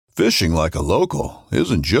Fishing like a local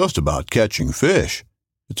isn't just about catching fish.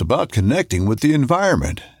 It's about connecting with the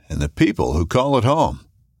environment and the people who call it home.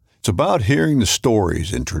 It's about hearing the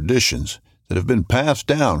stories and traditions that have been passed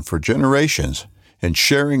down for generations and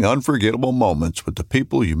sharing unforgettable moments with the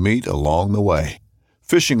people you meet along the way.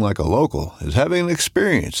 Fishing like a local is having an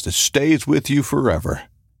experience that stays with you forever.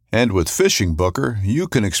 And with Fishing Booker, you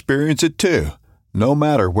can experience it too, no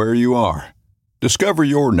matter where you are. Discover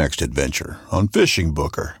your next adventure on Fishing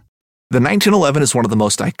Booker. The 1911 is one of the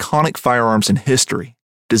most iconic firearms in history.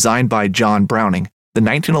 Designed by John Browning, the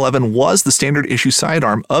 1911 was the standard issue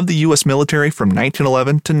sidearm of the U.S. military from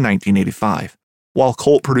 1911 to 1985. While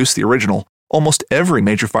Colt produced the original, almost every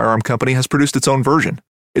major firearm company has produced its own version.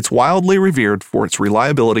 It's wildly revered for its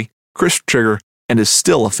reliability, crisp trigger, and is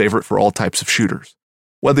still a favorite for all types of shooters.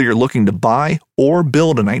 Whether you're looking to buy or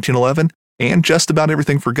build a 1911 and just about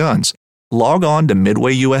everything for guns, log on to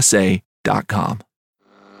MidwayUSA.com.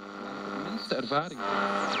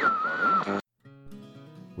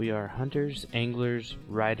 We are hunters, anglers,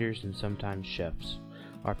 riders, and sometimes chefs.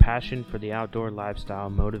 Our passion for the outdoor lifestyle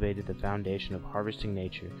motivated the foundation of Harvesting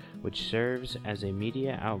Nature, which serves as a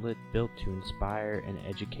media outlet built to inspire and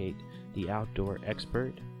educate the outdoor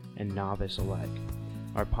expert and novice alike.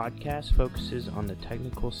 Our podcast focuses on the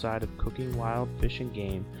technical side of cooking wild fish and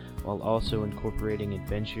game, while also incorporating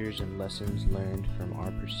adventures and lessons learned from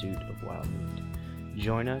our pursuit of wild meat.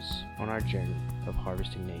 Join us on our journey of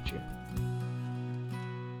harvesting nature.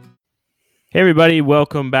 Hey everybody,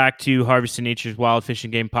 welcome back to Harvesting Nature's Wild Fish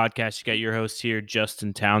and Game Podcast. You got your host here,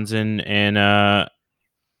 Justin Townsend, and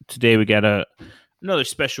today we got another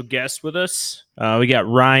special guest with us. We got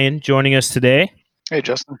Ryan joining us today. Hey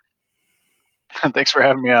Justin, thanks for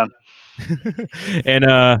having me on.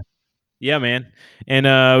 And yeah, man,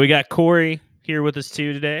 and we got Corey here with us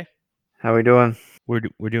too today. How we doing?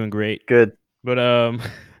 We're doing great. Good. But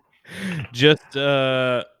just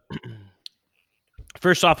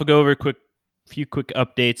first off, we'll go over a few quick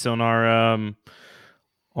updates on our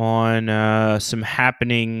on some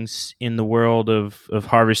happenings in the world of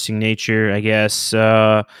harvesting nature. I guess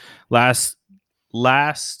last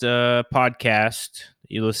podcast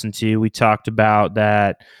you listened to, we talked about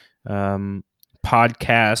that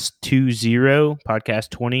podcast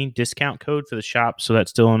 20 discount code for the shop, so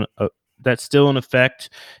that's still in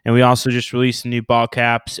effect. And we also just released new ball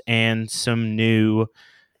caps and some new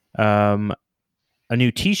a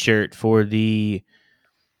new t-shirt for the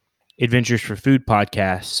Adventures for Food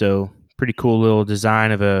podcast. So pretty cool little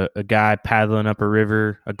design of a guy paddling up a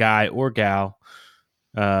river, a guy or gal,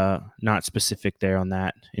 not specific there on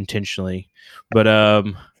that intentionally, but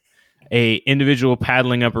a individual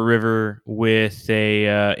paddling up a river with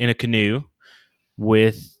in a canoe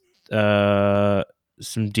with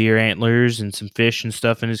some deer antlers and some fish and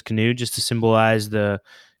stuff in his canoe, just to symbolize the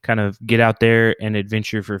kind of get out there and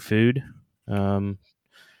adventure for food.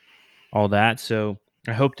 All that. So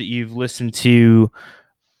I hope that you've listened to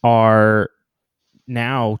our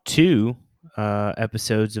now 2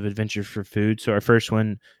 episodes of Adventure for Food. So our first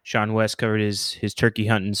one, Sean West covered his turkey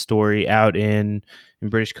hunting story out in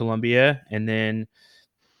British Columbia, and then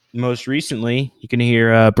most recently you can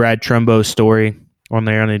hear Brad Trumbo's story on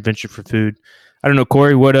there on Adventure for Food. I don't know,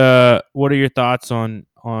 Corey, what are your thoughts on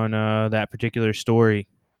that particular story?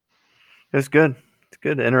 It was good. It's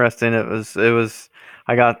good, interesting. It was.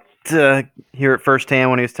 I got to hear it firsthand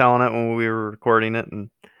when he was telling it when we were recording it, and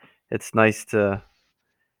it's nice to,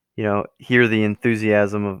 hear the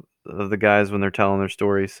enthusiasm of the guys when they're telling their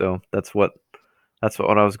stories. So that's what I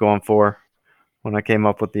was going for when I came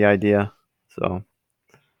up with the idea. So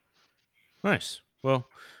nice. Well,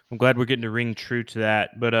 I'm glad we're getting to ring true to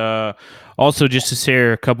that. But also just to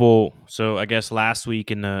share a couple. So I guess last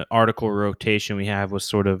week in the article rotation we have was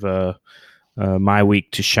sort of my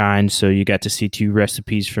week to shine. So you got to see 2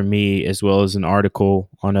 recipes from me, as well as an article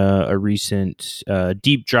on a recent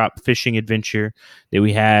deep drop fishing adventure that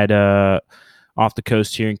we had off the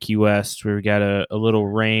coast here in Key West, where we got a little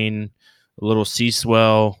rain, a little sea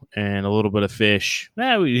swell, and a little bit of fish. We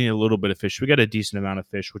need a little bit of fish. We got a decent amount of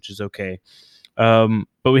fish, which is okay.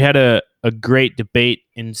 But we had a great debate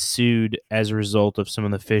ensued as a result of some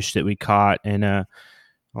of the fish that we caught, and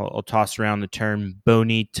I'll toss around the term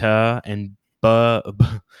bonita and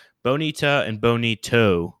bonita and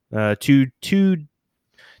bonito, two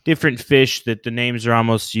different fish that the names are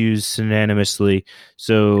almost used synonymously.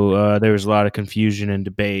 So there was a lot of confusion and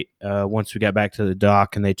debate once we got back to the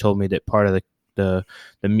dock, and they told me that part of the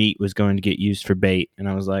meat was going to get used for bait, and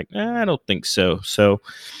I was like, I don't think so. So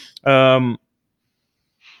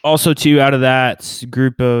also too, out of that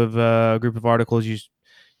group of articles,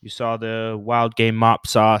 You saw the wild game mop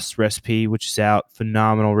sauce recipe, which is out.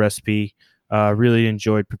 Phenomenal recipe. Really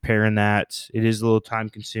enjoyed preparing that. It is a little time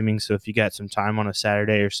consuming, so if you got some time on a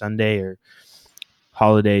Saturday or Sunday or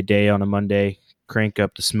holiday day on a Monday, crank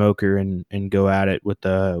up the smoker and go at it with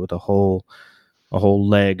a whole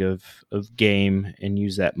leg of game and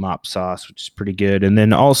use that mop sauce, which is pretty good. And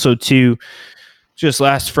then also too, just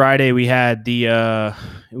last Friday we had the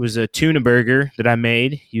it was a tuna burger that I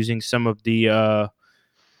made using some of the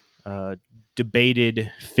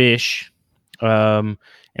debated fish, and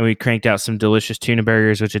we cranked out some delicious tuna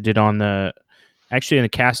burgers, which I did on the actually in a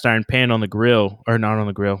cast iron pan on the grill, or not on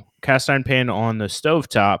the grill, cast iron pan on the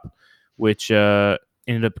stovetop, which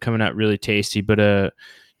ended up coming out really tasty. But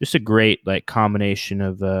just a great like combination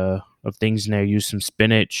of things in there. Use some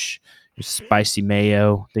spinach, spicy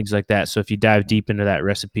mayo, things like that. So if you dive deep into that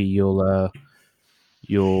recipe, you'll I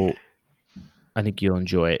think you'll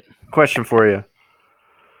enjoy it. Question for you.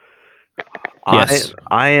 Yes.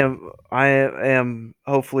 I am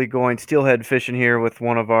hopefully going steelhead fishing here with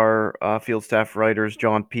one of our field staff writers,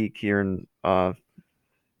 John Peak, here in coming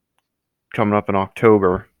up in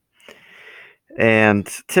October. And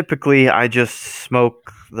typically I just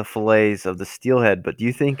smoke the fillets of the steelhead, but do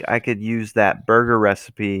you think I could use that burger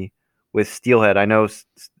recipe with steelhead? I know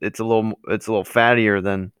it's a little fattier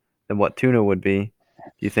than what tuna would be. Do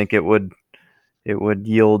you think it would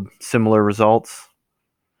yield similar results?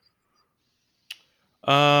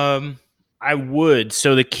 I would.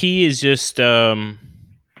 So the key is just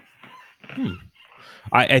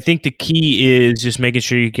I think the key is just making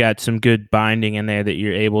sure you got some good binding in there, that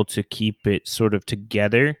you're able to keep it sort of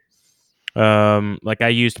together. Like I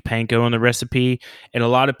used panko in the recipe, and a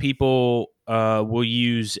lot of people will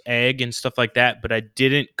use egg and stuff like that, but I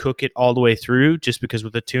didn't cook it all the way through just because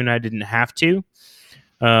with the tuna I didn't have to.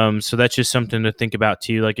 So that's just something to think about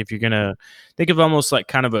too. Like if you're gonna think of almost like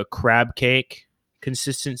kind of a crab cake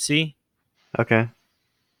consistency. Okay.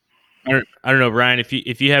 I don't know, Ryan,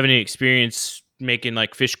 if you have any experience making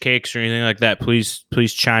like fish cakes or anything like that, please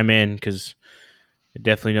chime in, because I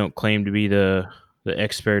definitely don't claim to be the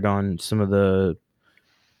expert on some of the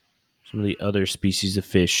other species of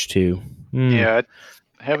fish too. Yeah,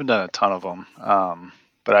 I haven't done a ton of them,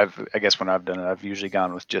 but I guess when I've done it, I've usually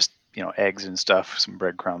gone with just eggs and stuff, some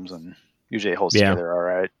breadcrumbs, and usually it holds together all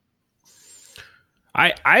right.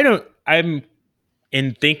 I'm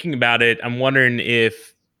in thinking about it, I'm wondering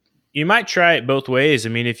if you might try it both ways. I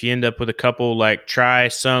mean, if you end up with a couple, like try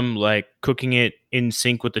some like cooking it in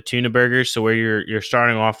sync with the tuna burger, so where you're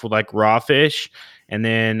starting off with like raw fish, and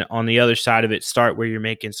then on the other side of it, start where you're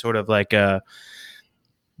making sort of like I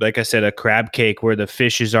said, a crab cake where the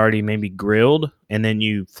fish is already maybe grilled, and then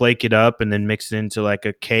you flake it up and then mix it into like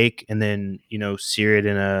a cake, and then sear it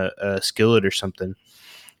in a skillet or something.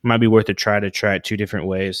 Might be worth a try to try it two different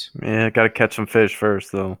ways. Yeah, got to catch some fish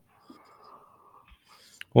first, though.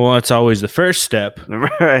 Well, that's always the first step.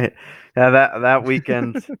 Right. Yeah, that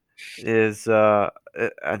weekend is I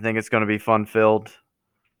think it's going to be fun filled.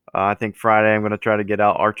 I think Friday I'm going to try to get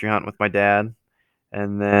out archery hunting with my dad,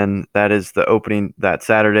 and then that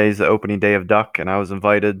Saturday's the opening day of duck, and I was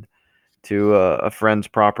invited to a friend's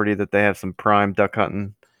property that they have some prime duck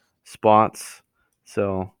hunting spots.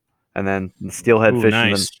 So, and then the steelhead fishing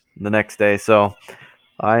nice. the next day. So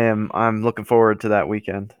I'm looking forward to that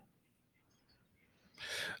weekend.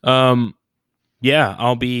 Yeah,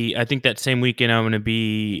 I think that same weekend I'm going to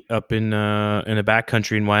be up in the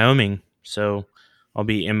backcountry in Wyoming. So I'll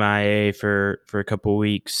be MIA for a couple of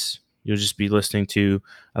weeks. You'll just be listening to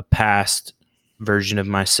a past version of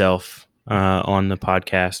myself on the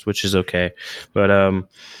podcast, which is okay. But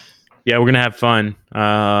yeah, we're going to have fun.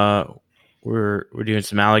 We're doing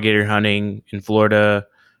some alligator hunting in Florida,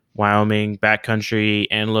 Wyoming, backcountry,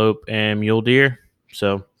 antelope, and mule deer.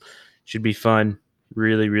 So should be fun.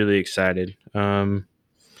 Really, really excited.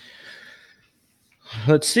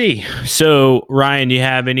 Let's see. So, Ryan, do you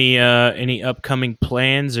have any upcoming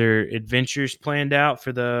plans or adventures planned out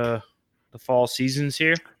for the fall seasons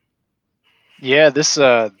here? Yeah, this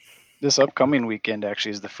upcoming weekend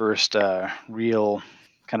actually is the first real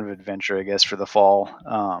kind of adventure, I guess, for the fall.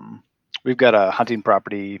 We've got a hunting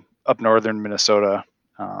property up northern Minnesota.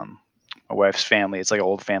 My wife's family, it's like an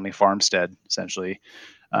old family farmstead, essentially,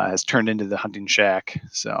 has turned into the hunting shack.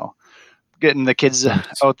 So getting the kids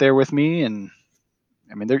out there with me, and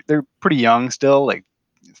I mean they're pretty young still, like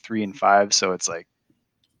 3 and 5, so it's like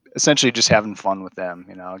essentially just having fun with them,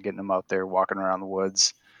 getting them out there walking around the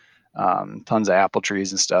woods. Tons of apple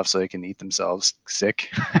trees and stuff so they can eat themselves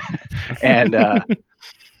sick. And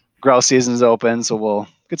grouse season's open, so we'll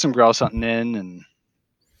get some grouse hunting in, and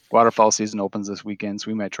waterfowl season opens this weekend, so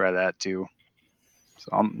we might try that too.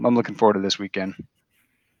 So I'm looking forward to this weekend.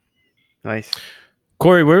 Nice.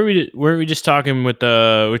 Corey, were we just talking with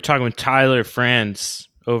we're talking with Tyler Franz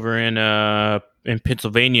over in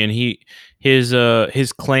Pennsylvania, and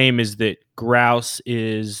his claim is that grouse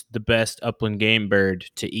is the best upland game bird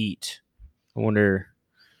to eat. I wonder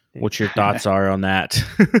what your thoughts are on that.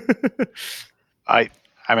 I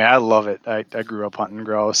mean, I love it. I grew up hunting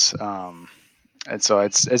grouse, and so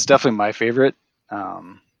it's definitely my favorite.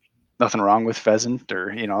 Nothing wrong with pheasant or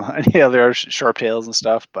any other sharp tails and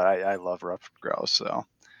stuff, but I love ruffed grouse. So,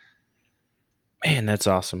 Man, that's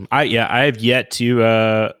awesome. I have yet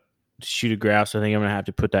to shoot a grouse. I think I'm gonna have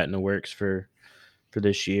to put that in the works for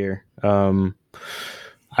this year. I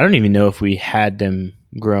don't even know if we had them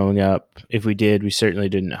growing up. If we did, we certainly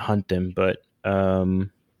didn't hunt them, but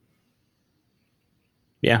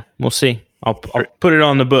yeah, we'll see. I'll put it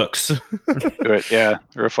on the books. do it. Yeah,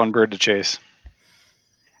 they're a fun bird to chase.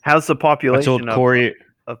 How's the I population told Corey.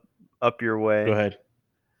 up your way? Go ahead.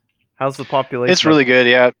 How's the population? It's really good.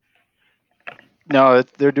 Yeah. No,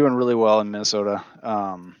 they're doing really well in Minnesota.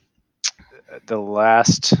 The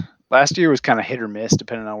last year was kind of hit or miss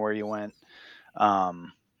depending on where you went.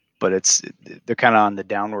 But they're kind of on the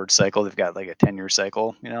downward cycle. They've got like a 10-year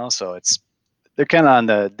cycle, so they're kind of on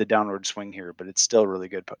the downward swing here, but it's still really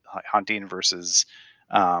good hunting versus,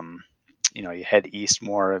 you head east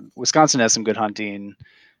more. Wisconsin has some good hunting,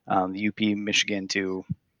 the UP, Michigan too,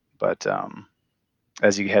 but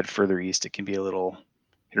as you head further east, it can be a little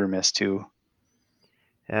hit or miss too.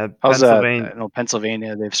 Yeah, How's that? Pennsylvania. I know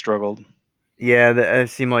Pennsylvania, they've struggled. Yeah, it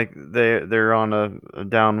seemed like they're on a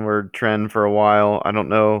downward trend for a while. I don't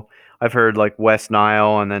know. I've heard like West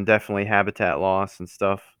Nile and then definitely habitat loss and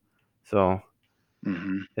stuff. So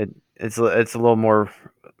it's a little more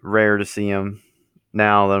rare to see them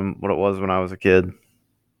now than what it was when I was a kid.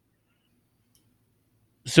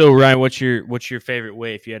 So Ryan, what's your favorite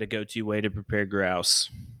way if you had a go-to way to prepare grouse?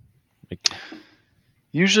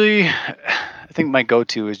 Usually, I think my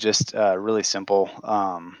go-to is just really simple.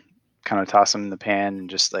 Kind of toss them in the pan and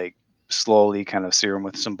just like slowly kind of sear them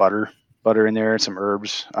with some butter in there, some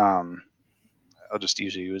herbs. I'll just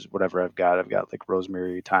usually use whatever I've got. I've got like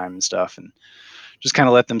rosemary, thyme, and stuff, and just kind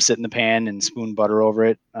of let them sit in the pan and spoon butter over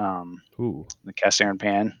it. The cast iron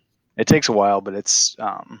pan. It takes a while, but it's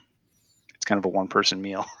kind of a one-person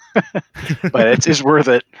meal, but it's worth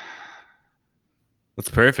it. That's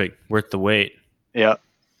perfect. Worth the wait. Yeah.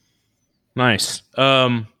 Nice.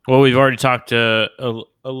 Well, we've already talked a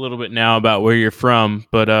little bit now about where you're from,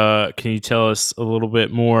 but can you tell us a little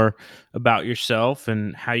bit more about yourself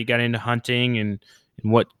and how you got into hunting and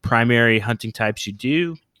what primary hunting types you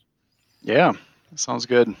do? Yeah, that sounds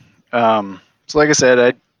good. So like I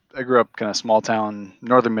said, I grew up kind of small town,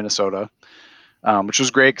 northern Minnesota, which was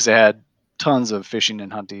great because I had tons of fishing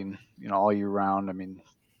and hunting, all year round. I mean,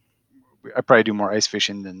 I probably do more ice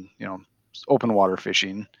fishing than, open water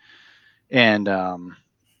fishing, and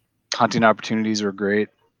hunting opportunities were great.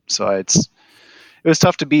 So it was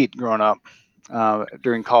tough to beat growing up.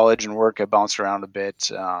 During college and work, I bounced around a bit,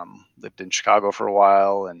 lived in Chicago for a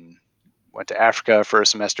while and went to Africa for a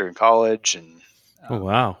semester in college, and oh,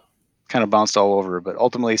 wow. Kind of bounced all over, but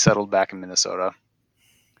ultimately settled back in Minnesota.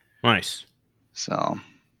 Nice. So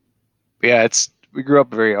yeah, we grew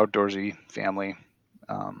up a very outdoorsy family.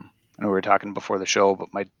 I know we were talking before the show, but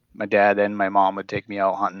my dad and my mom would take me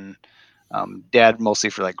out hunting. Dad mostly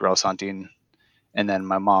for like grouse hunting, and then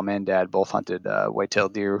my mom and dad both hunted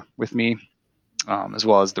white-tailed deer with me, as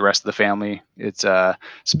well as the rest of the family. It's a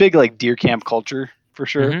big like deer camp culture for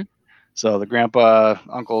sure. Mm-hmm. So the grandpa,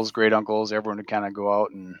 uncles, great uncles, everyone would kind of go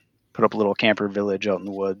out and put up a little camper village out in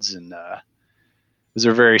the woods, and it was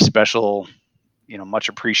a very special, much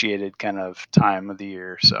appreciated kind of time of the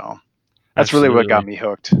year. So that's really what got me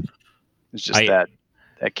hooked. It's just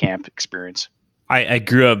that camp experience. I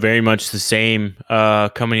grew up very much the same,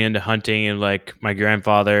 coming into hunting, and like my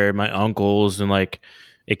grandfather, my uncles, and like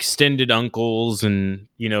extended uncles, and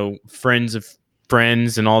friends of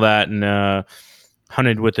friends and all that, and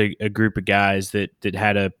hunted with a group of guys that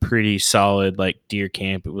had a pretty solid like deer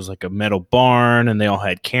camp. It was like a metal barn, and they all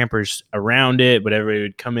had campers around it, but everybody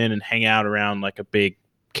would come in and hang out around like a big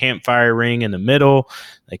campfire ring in the middle.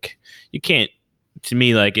 Like you can't, to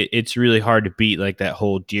me, like it's really hard to beat like that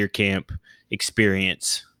whole deer camp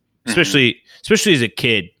experience, especially as a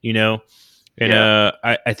kid, and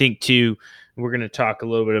I think too, we're going to talk a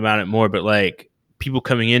little bit about it more, but like people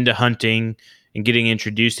coming into hunting and getting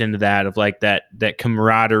introduced into that, of like that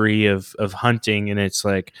camaraderie of hunting. And it's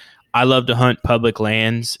like, I love to hunt public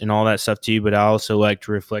lands and all that stuff too, but I also like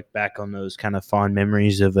to reflect back on those kind of fond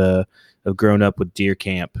memories of growing up with deer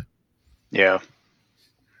camp. Yeah,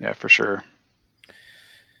 for sure.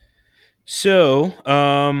 So,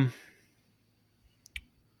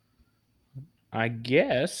 I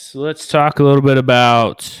guess let's talk a little bit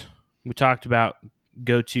about. We talked about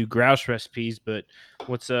go-to grouse recipes, but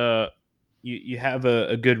what's you have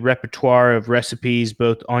a good repertoire of recipes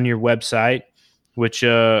both on your website, which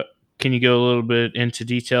can you go a little bit into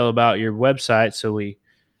detail about your website so we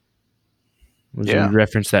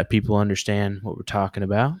reference that people understand what we're talking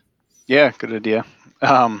about? Yeah, good idea.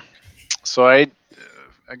 So I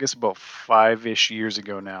guess about 5-ish years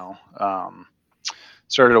ago now,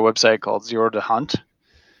 started a website called Zero to Hunt,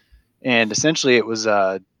 and essentially it was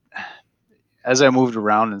as I moved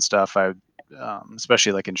around and stuff, I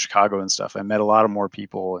especially like in Chicago and stuff, I met a lot of more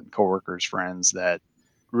people and coworkers, friends that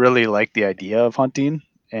really liked the idea of hunting,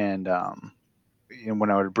 and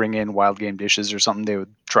when I would bring in wild game dishes or something, they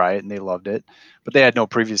would try it and they loved it, but they had no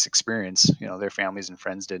previous experience. Their families and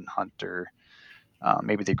friends didn't hunt, or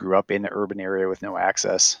maybe they grew up in the urban area with no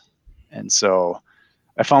access. And so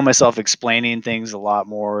I found myself explaining things a lot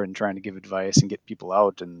more and trying to give advice and get people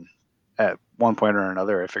out. And at one point or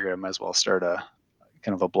another, I figured I might as well start a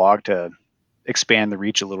kind of a blog to expand the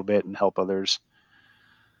reach a little bit and help others.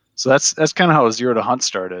 So that's kind of how Zero to Hunt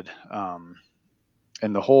started.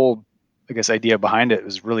 And the whole, I guess, idea behind it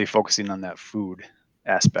was really focusing on that food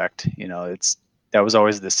aspect. That was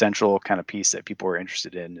always the central kind of piece that people were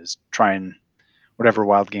interested in, is trying whatever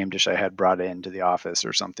wild game dish I had brought into the office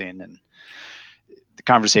or something, and the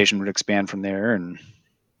conversation would expand from there and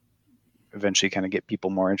eventually kind of get people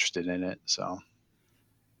more interested in it. So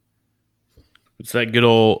it's that good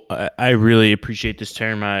old. I really appreciate this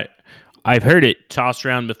term. I've heard it tossed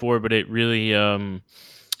around before, but it really.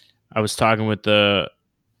 I was talking with a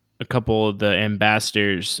couple of the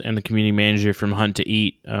ambassadors and the community manager from Hunt to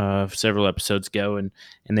Eat several episodes ago, and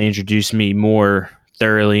they introduced me more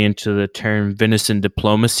thoroughly into the term venison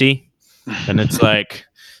diplomacy, and it's like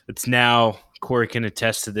it's now, Corey can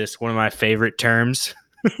attest to this, one of my favorite terms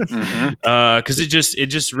because it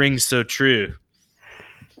just rings so true.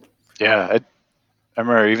 Yeah, I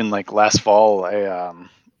remember even like last fall, I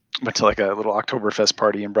went to like a little Oktoberfest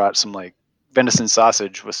party and brought some like venison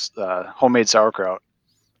sausage with homemade sauerkraut,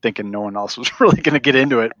 thinking no one else was really going to get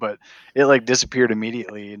into it, but it like disappeared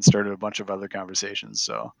immediately and started a bunch of other conversations.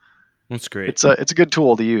 So that's great. It's a good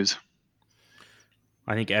tool to use.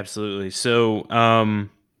 I think absolutely. So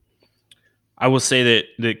I will say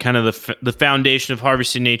that kind of the foundation of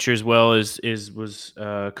Harvesting Nature as well was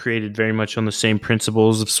created very much on the same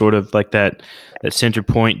principles of sort of like that center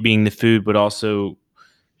point being the food, but also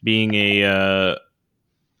being an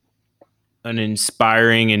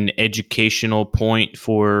inspiring and educational point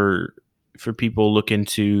for people looking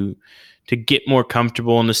to get more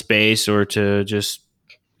comfortable in the space, or to just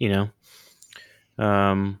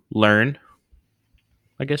learn.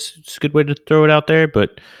 I guess it's a good way to throw it out there,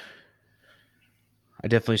 but I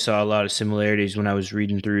definitely saw a lot of similarities when I was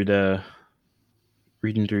reading through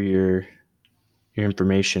your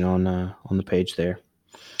information on the page there.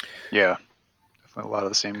 Yeah, definitely a lot of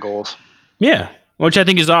the same goals. Yeah, which I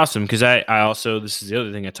think is awesome, because I also, this is the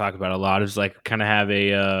other thing I talk about a lot, is like kind of have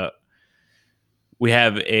we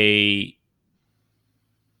have a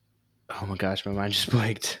oh my gosh, my mind just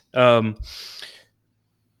blanked.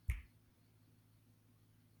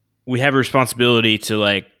 We have a responsibility to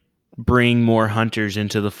like bring more hunters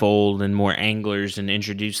into the fold and more anglers and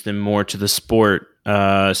introduce them more to the sport,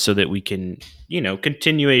 so that we can,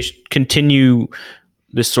 continue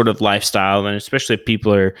this sort of lifestyle. And especially if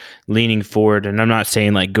people are leaning forward, and I'm not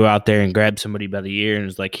saying like go out there and grab somebody by the ear and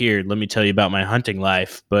it's like, here, let me tell you about my hunting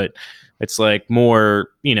life, but it's like more,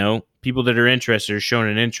 people that are interested are showing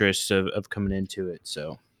an interest of coming into it.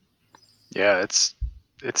 So yeah, it's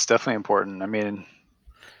definitely important. I mean,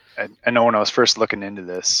 I know when I was first looking into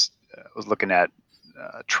this, I was looking at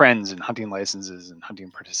trends in hunting licenses and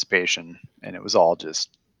hunting participation, and it was all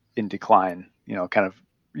just in decline, kind of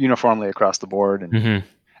uniformly across the board. And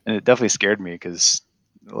and it definitely scared me, because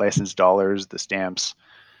the license dollars, the stamps,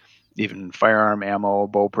 even firearm ammo,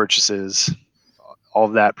 bow purchases, all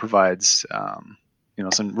of that provides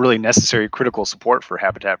some really necessary critical support for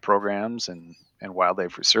habitat programs and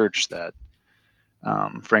wildlife research that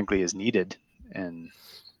frankly is needed. And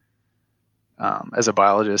as a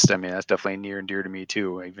biologist, I mean, that's definitely near and dear to me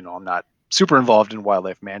too, even though I'm not super involved in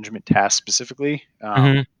wildlife management tasks specifically.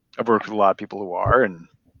 I've worked with a lot of people who are, and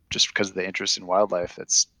just because of the interest in wildlife,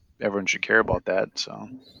 everyone should care about that. So,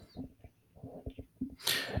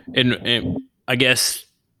 and I guess,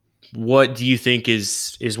 what do you think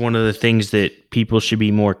is one of the things that people should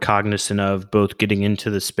be more cognizant of, both getting into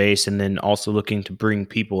the space and then also looking to bring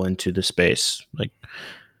people into the space? Like,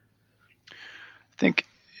 I think,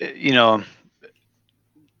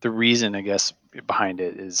 the reason, I guess, behind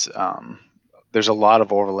it is there's a lot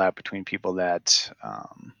of overlap between people that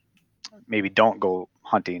maybe don't go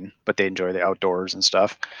hunting, but they enjoy the outdoors and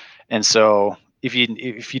stuff. And so if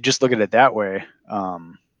you just look at it that way,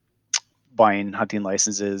 buying hunting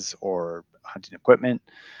licenses or hunting equipment,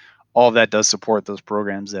 all of that does support those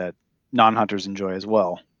programs that non-hunters enjoy as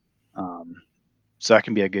well. So that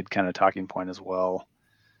can be a good kind of talking point as well.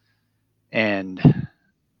 And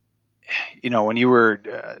when you were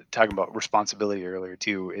talking about responsibility earlier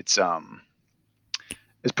too, it's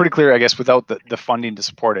pretty clear, I guess, without the funding to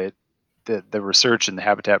support it, the research and the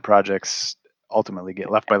habitat projects ultimately get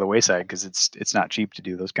left by the wayside because it's not cheap to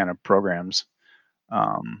do those kind of programs.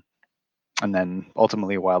 And then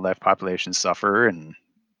ultimately wildlife populations suffer, and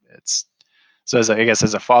it's so as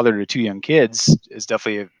a father to 2 young kids is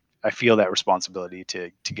definitely I feel that responsibility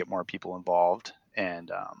to get more people involved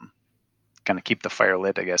and kind of keep the fire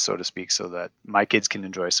lit, I guess, so to speak, so that my kids can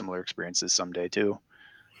enjoy similar experiences someday too.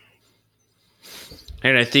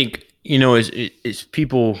 And I think, is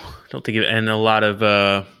people don't think of, and a lot of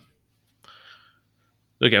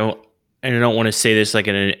look, and I don't want to say this like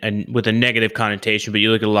with a negative connotation, but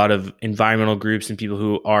you look at a lot of environmental groups and people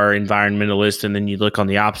who are environmentalists, and then you look on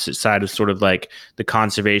the opposite side of sort of like the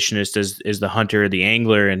conservationist is the hunter or the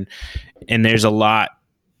angler, and there's a lot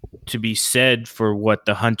to be said for what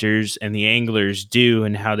the hunters and the anglers do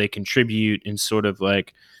and how they contribute, and sort of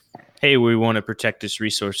like, hey, we want to protect this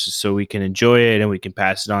resource so we can enjoy it and we can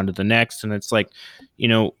pass it on to the next. And it's like,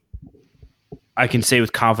 I can say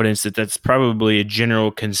with confidence that that's probably a general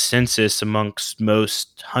consensus amongst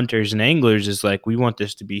most hunters and anglers is like, we want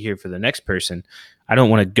this to be here for the next person. I don't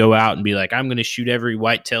want to go out and be like, I'm going to shoot every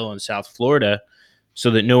whitetail in South Florida so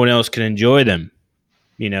that no one else can enjoy them.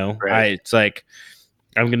 Right. It's like,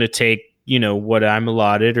 I'm going to take, what I'm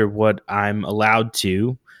allotted or what I'm allowed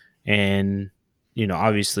to, and,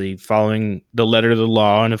 obviously following the letter of the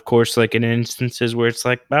law. And of course, like in instances where it's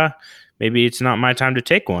like, maybe it's not my time to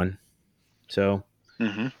take one. So,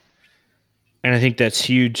 and I think that's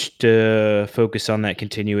huge to focus on that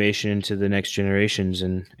continuation into the next generations.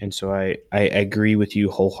 And so I agree with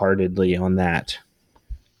you wholeheartedly on that.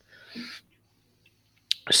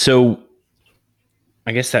 So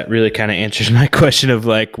I guess that really kind of answers my question of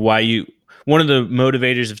like one of the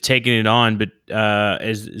motivators of taking it on, but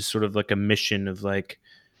is sort of like a mission of like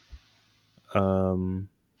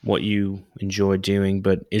what you enjoy doing.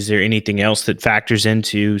 But is there anything else that factors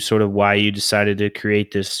into sort of why you decided to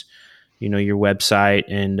create this, your website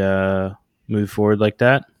and move forward like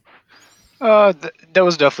that? That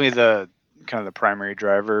was definitely the kind of the primary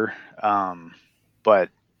driver. But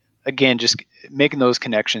again, just making those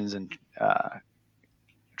connections and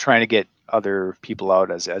trying to get other people out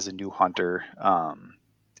as a new hunter.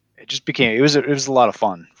 It was a lot of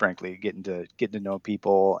fun, frankly, getting to know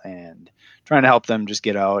people and trying to help them just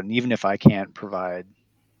get out. And even if I can't provide,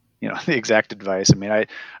 the exact advice, I mean, I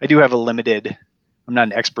do have I'm not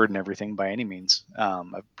an expert in everything by any means.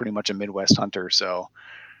 I'm pretty much a Midwest hunter. So,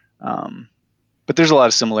 but there's a lot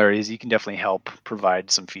of similarities. You can definitely help provide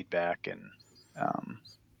some feedback, and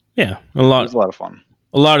yeah, it was a lot of fun.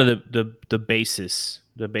 A lot of the basis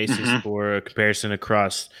for a comparison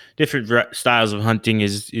across different styles of hunting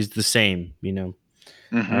is the same,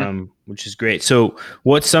 which is great. So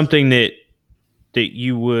what's something that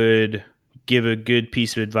you would give a good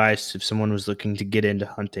piece of advice if someone was looking to get into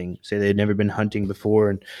hunting? Say they'd never been hunting before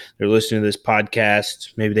and they're listening to this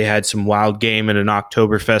podcast. Maybe they had some wild game at an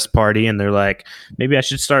Oktoberfest party and they're like, maybe I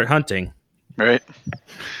should start hunting. Right.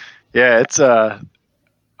 Yeah, it's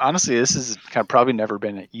honestly, this has kind of probably never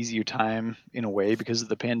been an easier time in a way because of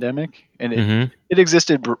the pandemic, and it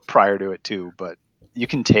existed prior to it too. But you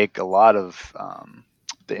can take a lot of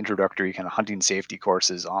the introductory kind of hunting safety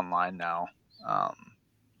courses online now.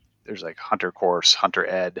 There's like Hunter Course, Hunter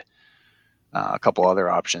Ed, a couple other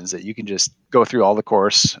options that you can just go through all the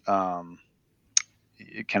course.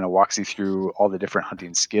 It kind of walks you through all the different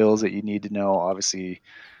hunting skills that you need to know, obviously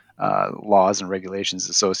laws and regulations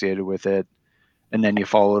associated with it. And then you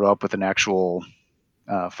follow it up with an actual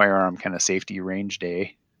firearm kind of safety range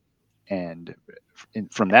day. And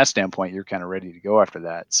from that standpoint, you're kind of ready to go after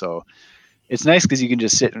that. So it's nice because you can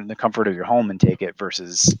just sit in the comfort of your home and take it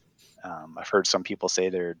versus I've heard some people say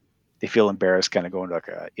they feel embarrassed kind of going to like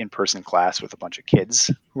a in-person class with a bunch of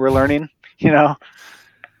kids who are learning,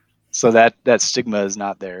 so that stigma is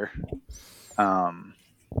not there. I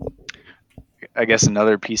guess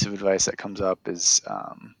another piece of advice that comes up is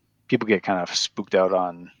people get kind of spooked out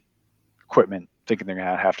on equipment, thinking they're going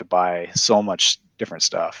to have to buy so much different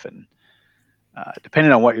stuff. And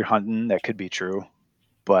depending on what you're hunting, that could be true.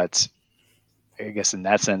 But I guess in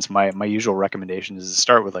that sense, my usual recommendation is to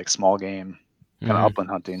start with like small game, kind of upland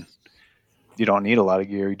hunting. You don't need a lot of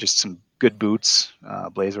gear. You just some good boots,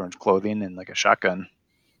 blaze orange clothing, and like a shotgun,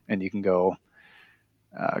 and you can go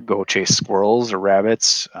chase squirrels or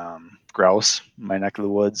rabbits, grouse. In my neck of the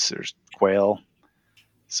woods, there's quail.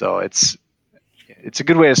 So it's a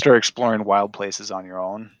good way to start exploring wild places on your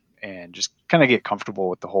own and just kind of get comfortable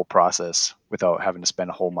with the whole process without having to spend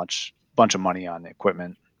a whole bunch of money on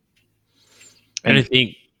equipment. And I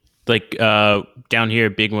think like down here,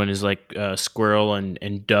 a big one is like squirrel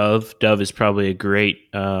and dove. Dove is probably a great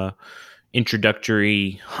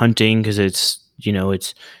introductory hunting because it's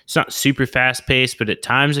not super fast paced, but at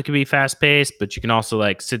times it can be fast paced. But you can also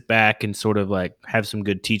like sit back and sort of like have some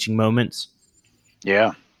good teaching moments.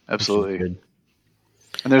 Yeah, absolutely.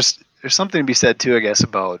 And there's something to be said too, I guess,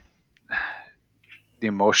 about the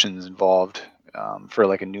emotions involved for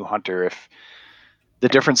like a new hunter. If the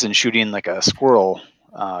difference in shooting like a squirrel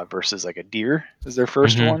versus like a deer is their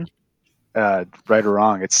first one, right or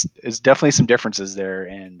wrong, it's definitely some differences there,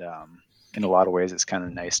 and in a lot of ways, it's kind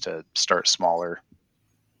of nice to start smaller,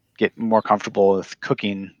 get more comfortable with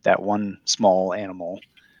cooking that one small animal,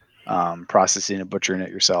 processing and butchering it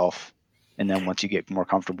yourself. And then once you get more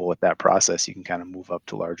comfortable with that process, you can kind of move up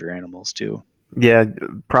to larger animals too. Yeah,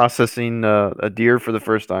 processing a deer for the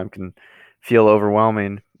first time can feel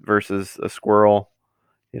overwhelming versus a squirrel,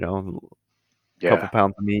 a couple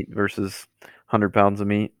pounds of meat versus 100 pounds of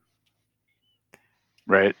meat.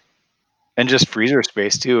 Right. And just freezer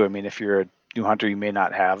space too. I mean, if you're a new hunter, you may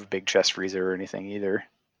not have a big chest freezer or anything either.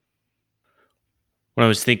 When I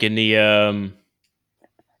was thinking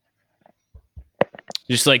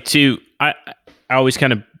just like I always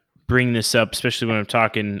kind of bring this up, especially when I'm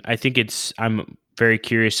talking. I think I'm very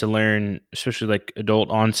curious to learn, especially like adult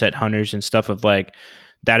onset hunters and stuff, of like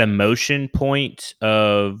that emotion point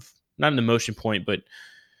of not an emotion point, but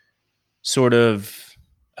sort of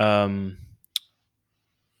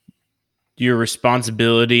your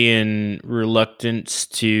responsibility and reluctance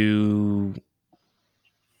to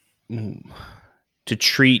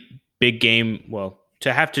treat big game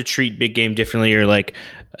to have to treat big game differently, or like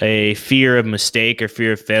a fear of mistake or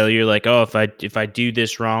fear of failure, like, oh, if I do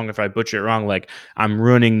this wrong, if I butcher it wrong, like I'm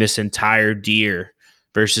ruining this entire deer,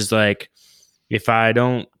 versus like if I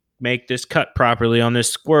don't make this cut properly on this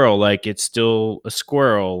squirrel, like it's still a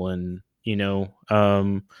squirrel. And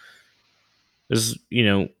this,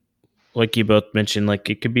 like you both mentioned, like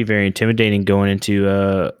it could be very intimidating going into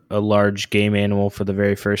a large game animal for the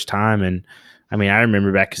very first time. And I mean, I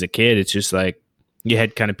remember back as a kid, it's just like you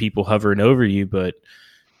had kind of people hovering over you, but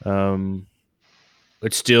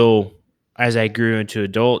it's still, as I grew into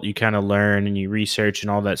adult, you kind of learn and you research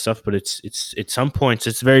and all that stuff. But it's at some points,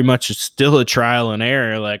 it's very much still a trial and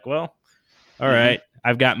error. Like, well, all right,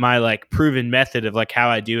 I've got my like proven method of like how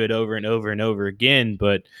I do it over and over and over again.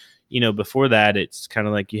 But before that, it's kind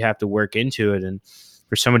of like you have to work into it. And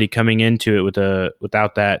for somebody coming into it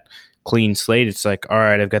without that clean slate, it's like, all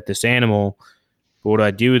right, I've got this animal, but what do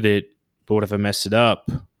I do with it? But what if I mess it up?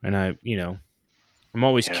 And I'm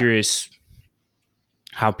always curious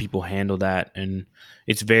how people handle that. And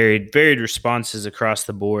it's varied responses across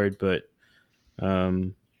the board, but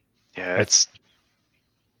it's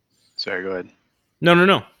sorry, go ahead.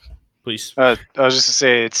 No, please. I was just to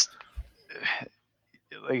say, it's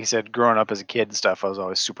like you said, growing up as a kid and stuff, I was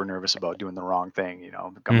always super nervous about doing the wrong thing.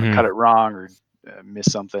 I'm going to cut it wrong or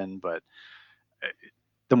miss something. But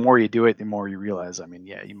the more you do it, the more you realize, I mean,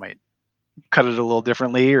 yeah, you might cut it a little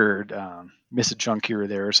differently or miss a chunk here or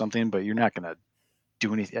there or something, but you're not going to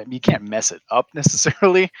do anything. I mean, you can't mess it up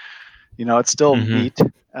necessarily. It's still meat. If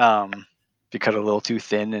you cut it a little too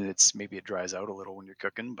thin and maybe it dries out a little when you're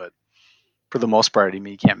cooking, but for the most part, I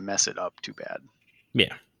mean, you can't mess it up too bad.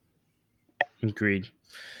 Yeah. Agreed.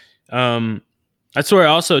 That's where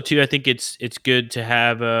also too, I think it's good to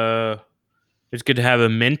have a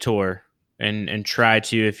mentor and try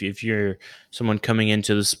to, if you're someone coming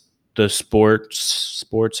into the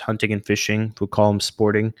sports hunting and fishing, we'll call them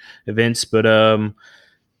sporting events, but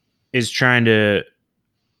is trying to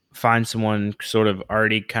find someone sort of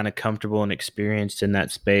already kind of comfortable and experienced in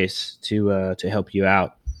that space to help you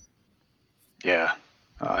out. Yeah.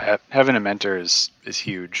 Having a mentor is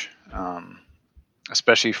huge.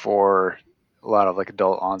 Especially for a lot of like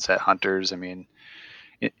adult onset hunters. I mean,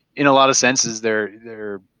 in a lot of senses,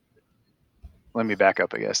 they're. Let me back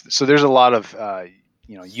up, I guess. So there's a lot of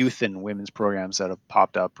youth and women's programs that have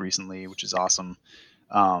popped up recently, which is awesome.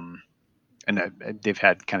 And they've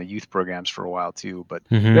had kind of youth programs for a while too, but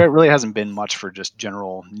there really hasn't been much for just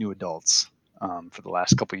general new adults. For the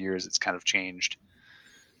last couple of years, it's kind of changed.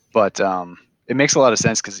 But it makes a lot of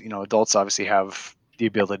sense because adults obviously have the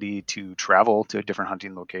ability to travel to different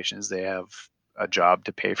hunting locations. They have a job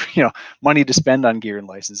to pay for, money to spend on gear and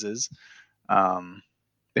licenses.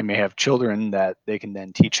 They may have children that they can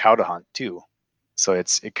then teach how to hunt too. So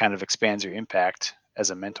it kind of expands your impact as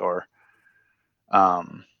a mentor.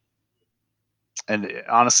 And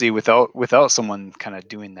honestly, without someone kind of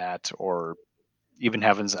doing that, or even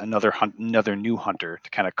having another new hunter to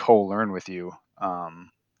kind of co-learn with you, a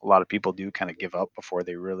lot of people do kind of give up before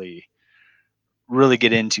they really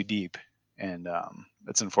get in too deep, and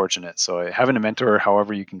it's unfortunate. So having a mentor,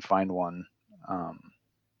 however you can find one,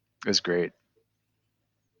 is great.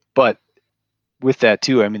 But with that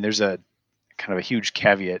too, I mean, there's a kind of a huge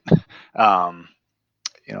caveat. A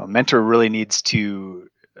mentor really needs to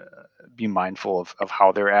be mindful of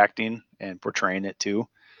how they're acting and portraying it too.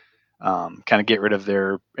 Kind of get rid of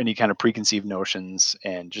any kind of preconceived notions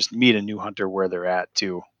and just meet a new hunter where they're at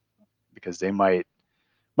too, because they might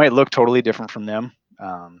look totally different from them,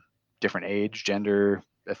 different age, gender,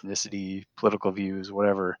 ethnicity, political views,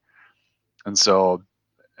 whatever. And so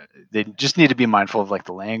they just need to be mindful of like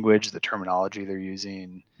the language, the terminology they're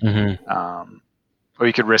using, or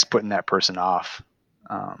you could risk putting that person off.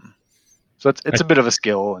 So it's a bit of a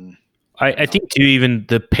skill, and I think too, even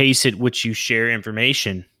the pace at which you share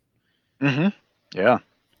information. Yeah.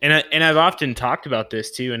 And I've often talked about this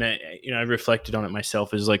too, and I reflected on it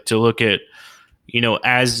myself, is like to look at,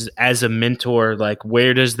 as a mentor, like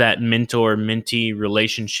where does that mentor-mentee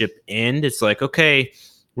relationship end? It's like, okay,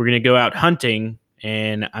 we're going to go out hunting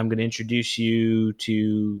and I'm going to introduce you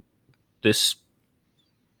to this,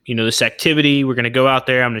 this activity. We're going to go out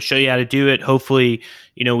there. I'm going to show you how to do it. Hopefully,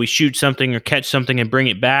 we shoot something or catch something and bring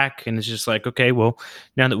it back. And it's just like, okay, well,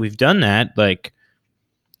 now that we've done that, like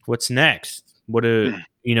what's next?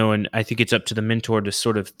 And I think it's up to the mentor to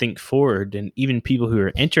sort of think forward, and even people who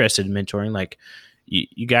are interested in mentoring, like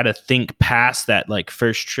you got to think past that, like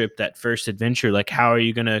first trip, that first adventure. Like, how are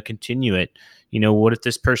you going to continue it? What if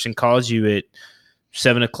this person calls you at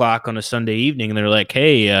 7:00 on a Sunday evening and they're like,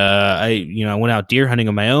 hey, I went out deer hunting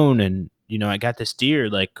on my own and, I got this deer.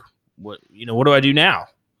 Like, what do I do now?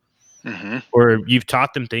 Or you've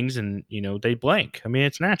taught them things and, they blank. I mean,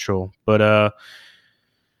 it's natural, but,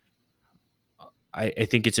 I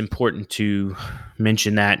think it's important to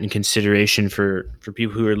mention that in consideration for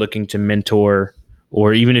people who are looking to mentor,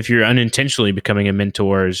 or even if you're unintentionally becoming a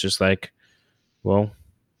mentor, is just like, well,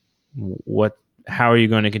 how are you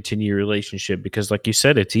going to continue your relationship? Because like you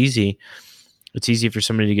said, it's easy for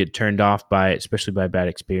somebody to get turned off by it, especially by a bad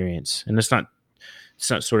experience. And it's not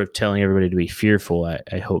sort of telling everybody to be fearful.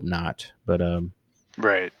 I hope not, but,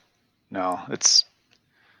 right. No, it's,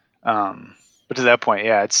 but to that point,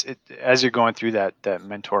 yeah, as you're going through that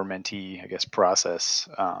mentor-mentee, I guess, process,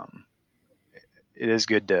 it is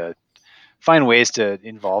good to find ways to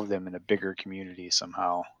involve them in a bigger community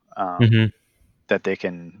somehow, that they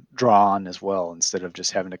can draw on as well, instead of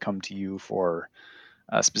just having to come to you for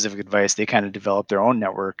specific advice. They kind of develop their own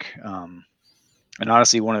network. And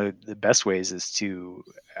honestly, one of the best ways is to,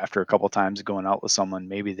 after a couple of times going out with someone,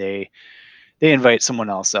 maybe they invite someone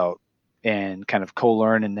else out and kind of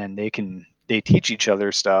co-learn, and then they teach each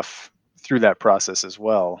other stuff through that process as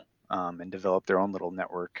well, and develop their own little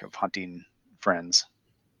network of hunting friends.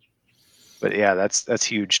 But yeah, that's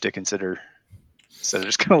huge to consider, instead of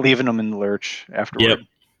just kind of leaving them in the lurch afterward.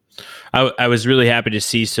 Yep. I was really happy to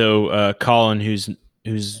see. So Colin, who's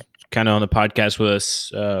kind of on the podcast with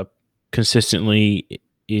us consistently,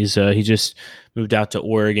 is he just moved out to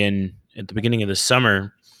Oregon at the beginning of the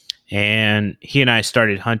summer, and he and I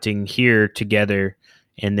started hunting here together.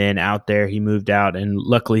 And then out there, he moved out, and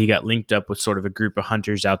luckily he got linked up with sort of a group of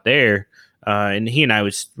hunters out there. And he and I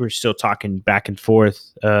were still talking back and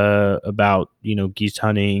forth about, geese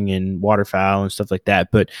hunting and waterfowl and stuff like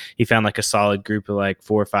that. But he found like a solid group of like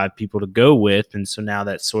 4 or 5 people to go with. And so now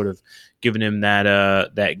that's sort of given him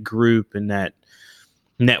that group and that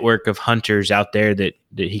network of hunters out there that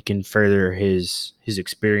he can further his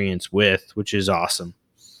experience with, which is awesome.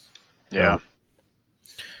 Yeah.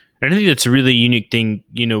 I think that's a really unique thing,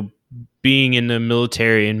 being in the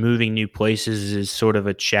military and moving new places is sort of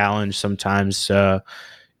a challenge sometimes.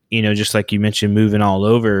 Just like you mentioned, moving all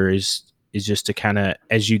over is just to kind of,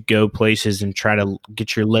 as you go places and try to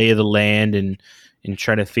get your lay of the land and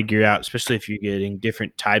try to figure out, especially if you're getting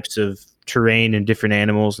different types of terrain and different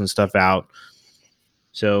animals and stuff out.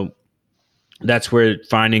 So that's where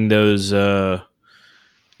finding those, I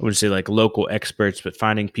wouldn't say like local experts, but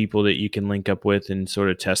finding people that you can link up with and sort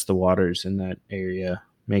of test the waters in that area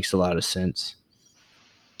makes a lot of sense.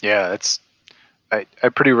 Yeah, I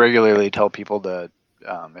pretty regularly tell people to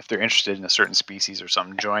if they're interested in a certain species or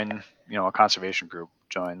something, join a conservation group.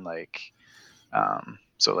 Join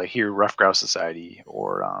so like here, Rough Grouse Society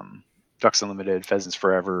or Ducks Unlimited, Pheasants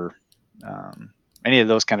Forever, any of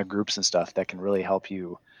those kind of groups and stuff that can really help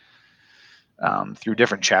you through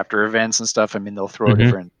different chapter events and stuff. I mean, they'll throw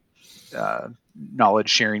different knowledge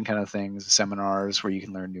sharing kind of things, seminars where you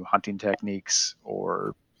can learn new hunting techniques,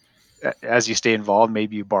 or as you stay involved,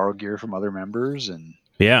 maybe you borrow gear from other members and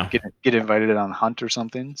get invited on a hunt or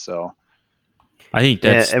something. So I think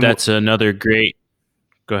that's another great.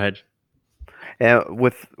 Go ahead. And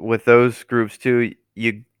with those groups too,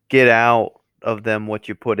 you get out of them what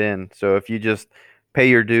you put in. So if you just pay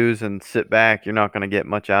your dues and sit back, you're not going to get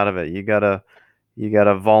much out of it. You gotta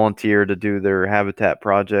volunteer to do their habitat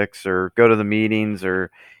projects or go to the meetings or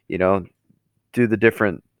do the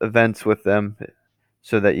different events with them,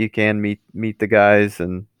 so that you can meet the guys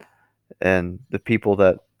and the people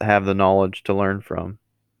that have the knowledge to learn from.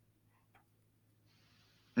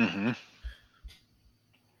 Mm-hmm.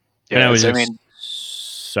 Yeah,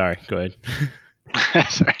 sorry, go ahead.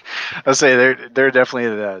 Sorry. I'll say they're definitely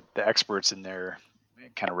the experts in their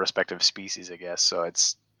kind of respective species, I guess. So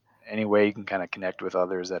it's any way you can kind of connect with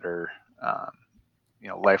others that are,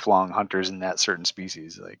 lifelong hunters in that certain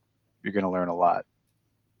species. Like, you're going to learn a lot.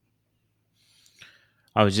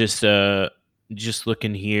 I was just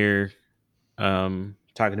looking here,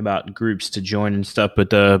 talking about groups to join and stuff, but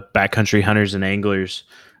the backcountry hunters and anglers,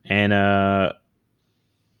 and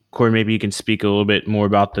Corey, maybe you can speak a little bit more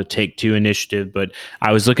about the Take Two initiative, but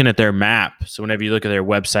I was looking at their map. So whenever you look at their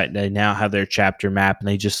website, they now have their chapter map, and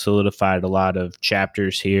they just solidified a lot of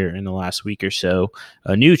chapters here in the last week or so,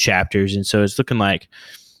 new chapters. And so it's looking like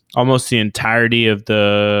almost the entirety of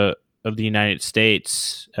the United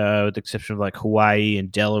States, with the exception of like Hawaii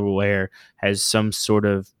and Delaware, has some sort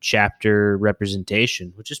of chapter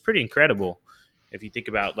representation, which is pretty incredible if you think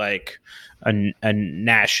about like a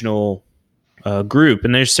national group.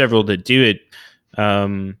 And there's several that do it,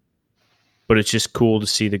 but it's just cool to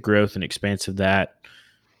see the growth and expanse of that.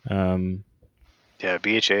 Yeah,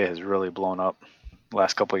 BHA has really blown up the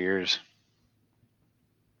last couple of years.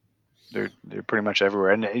 They're pretty much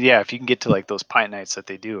everywhere. And yeah, if you can get to like those pint nights that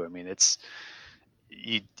they do, I mean, it's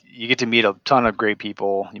you get to meet a ton of great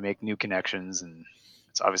people. You make new connections, and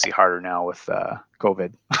it's obviously harder now with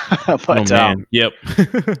COVID. But yep.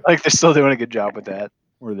 like they're still doing a good job with that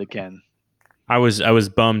where they can. I was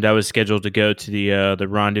bummed. I was scheduled to go to the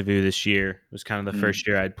rendezvous this year. It was kind of the first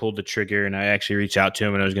year I'd pulled the trigger, and I actually reached out to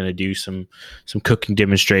him, and I was going to do some cooking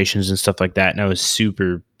demonstrations and stuff like that. And I was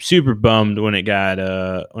super bummed when it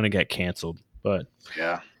got canceled. But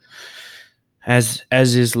yeah, as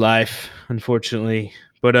is life, unfortunately.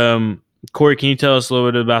 But Corey, can you tell us a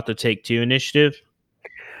little bit about the Take Two initiative?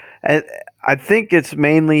 I think it's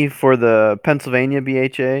mainly for the Pennsylvania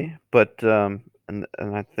BHA, but and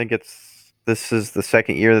I think this is the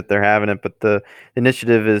second year that they're having it, but the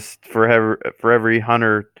initiative is for every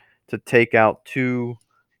hunter to take out 2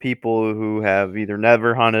 people who have either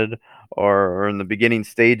never hunted or are in the beginning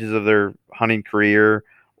stages of their hunting career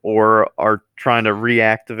or are trying to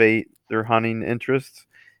reactivate their hunting interests.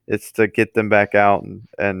 It's to get them back out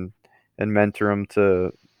and mentor them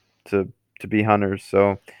to be hunters.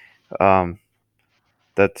 So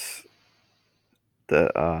that's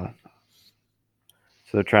the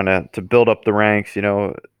so they're trying to build up the ranks,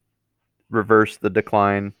 reverse the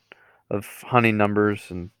decline of hunting numbers.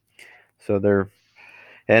 And so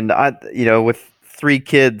with 3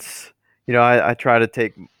 kids, I try to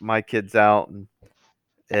take my kids out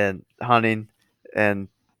and hunting. And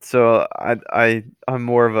so I'm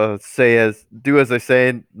more of a do as I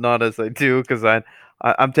say, not as I do, because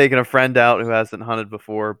I'm taking a friend out who hasn't hunted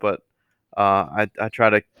before, but I try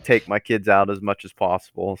to take my kids out as much as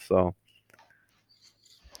possible. So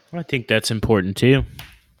I think that's important too.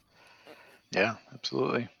 Yeah,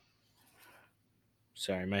 absolutely.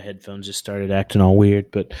 Sorry, my headphones just started acting all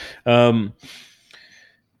weird, but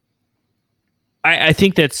I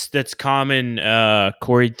think that's common,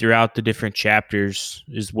 Corey, throughout the different chapters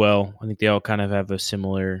as well. I think they all kind of have a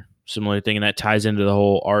similar thing, and that ties into the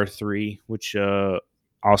whole R3, which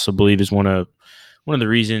also believe is one of the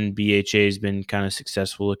reason BHA has been kind of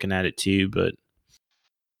successful looking at it too. But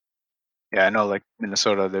yeah, I know like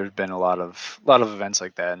Minnesota, there's been a lot of events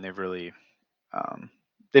like that, and they've really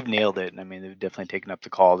they've nailed it. And I mean, they've definitely taken up the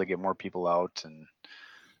call to get more people out, and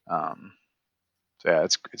so yeah,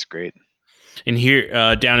 it's great. And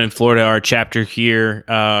here down in Florida, our chapter here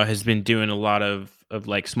has been doing a lot of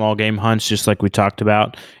like small game hunts, just like we talked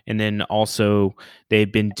about. And then also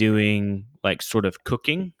they've been doing like sort of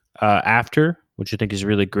cooking after which I think is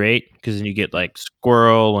really great because then you get like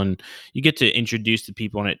squirrel and you get to introduce the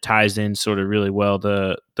people, and it ties in sort of really well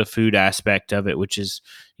the food aspect of it, which is,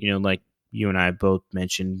 like you and I both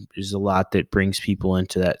mentioned, is a lot that brings people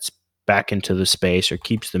into that back into the space or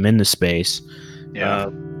keeps them in the space. Yeah.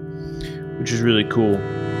 Which is really cool.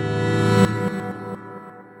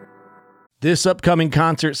 This upcoming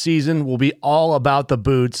concert season will be all about the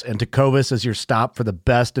boots, and Tecovas is your stop for the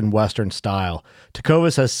best in Western style.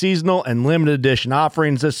 Tecovas has seasonal and limited edition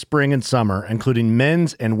offerings this spring and summer, including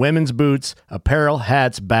men's and women's boots, apparel,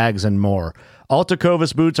 hats, bags, and more. All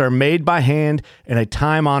Tecovas boots are made by hand in a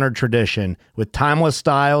time-honored tradition with timeless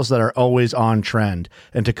styles that are always on trend.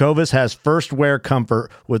 And Tecovas has first wear comfort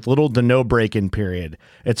with little to no break-in period.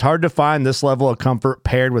 It's hard to find this level of comfort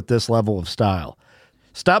paired with this level of style.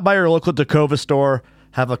 Stop by your local Tecovas store,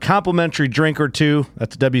 have a complimentary drink or two,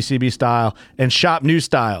 that's WCB style, and shop new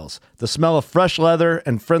styles. The smell of fresh leather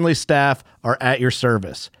and friendly staff are at your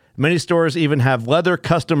service. Many stores even have leather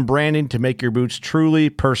custom branding to make your boots truly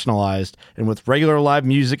personalized. And with regular live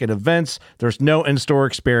music and events, there's no in-store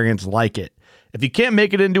experience like it. If you can't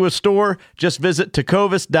make it into a store, just visit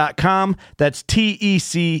tecovas.com. That's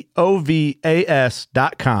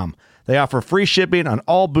TECOVAS.com. They offer free shipping on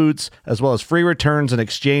all boots, as well as free returns and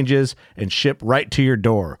exchanges, and ship right to your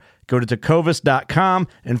door. Go to tecovas.com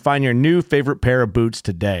and find your new favorite pair of boots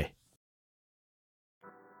today.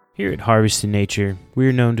 Here at Harvest in Nature, we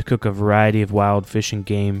are known to cook a variety of wild fish and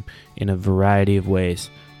game in a variety of ways.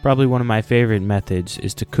 Probably one of my favorite methods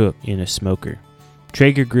is to cook in a smoker.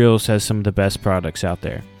 Traeger Grills has some of the best products out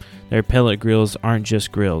there. Their pellet grills aren't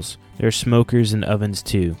just grills, they're smokers and ovens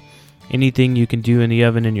too. Anything you can do in the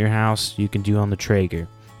oven in your house, you can do on the Traeger.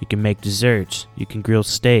 You can make desserts, you can grill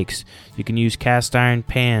steaks, you can use cast iron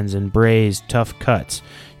pans and braise tough cuts.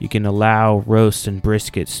 You can allow roasts and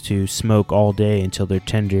briskets to smoke all day until they're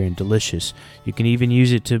tender and delicious. You can even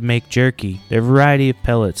use it to make jerky. Their variety of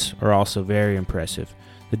pellets are also very impressive.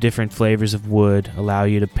 The different flavors of wood allow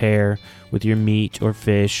you to pair with your meat or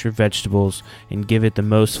fish or vegetables and give it the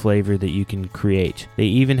most flavor that you can create. They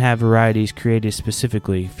even have varieties created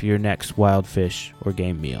specifically for your next wild fish or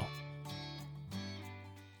game meal.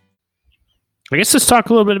 I guess let's talk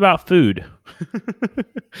a little bit about food.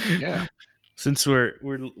 Yeah. Since we're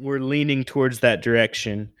leaning towards that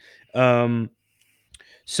direction. So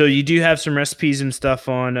you do have some recipes and stuff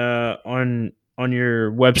on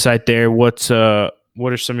your website there. What are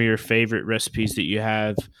some of your favorite recipes that you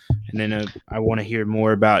have? And then I want to hear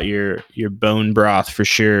more about your bone broth for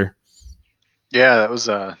sure. Yeah, that was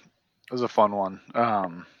a fun one.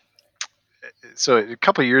 So a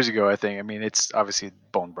couple of years ago, I think, I mean, it's obviously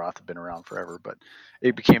bone broth had been around forever, but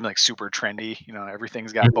it became like super trendy.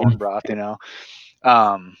 Everything's got bone broth, So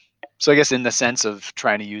I guess in the sense of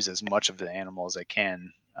trying to use as much of the animal as I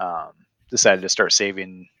can, decided to start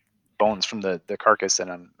saving bones from the carcass that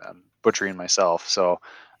I'm butchering myself. So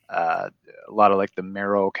a lot of like the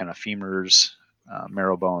marrow kind of femurs,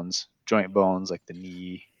 marrow bones, joint bones, like the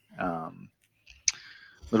knee, a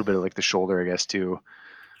little bit of like the shoulder, I guess, too.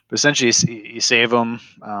 But essentially you save them.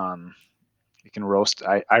 You can roast.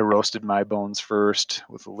 I roasted my bones first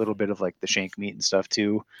with a little bit of like the shank meat and stuff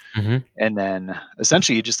too. Mm-hmm. And then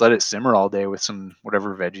essentially you just let it simmer all day with some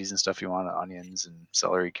whatever veggies and stuff you want, onions and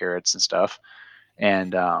celery, carrots and stuff.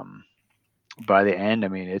 And by the end, I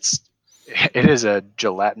mean, it is a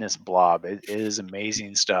gelatinous blob. It is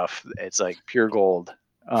amazing stuff. It's like pure gold.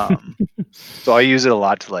 So I use it a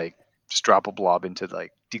lot to like just drop a blob into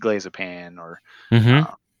like deglaze a pan or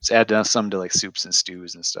just add some to like soups and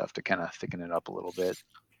stews and stuff to kind of thicken it up a little bit.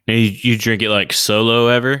 You drink it like solo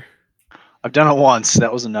ever? I've done it once.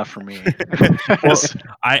 That was enough for me. Well,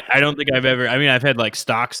 I don't think I've ever. I mean, I've had like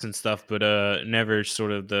stocks and stuff, but never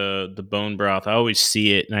sort of the bone broth. I always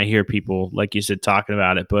see it and I hear people, like you said, talking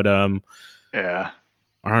about it. But yeah,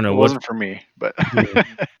 I don't know. It wasn't for me, but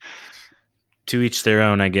to each their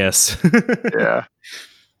own, I guess. Yeah.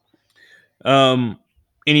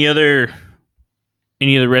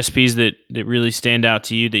 Any other recipes that really stand out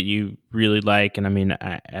to you that you really like? And I mean,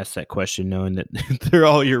 I asked that question knowing that they're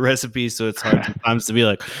all your recipes, so it's hard sometimes to be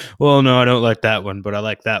like, well, no, I don't like that one, but I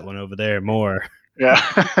like that one over there more. Yeah.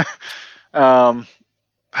 I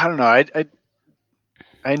don't know. I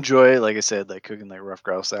enjoy, like I said, like cooking like rough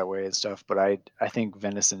grouse that way and stuff, but I think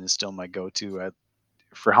venison is still my go-to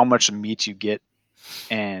for how much meat you get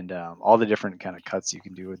and all the different kind of cuts you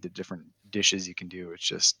can do with the different dishes you can do. It's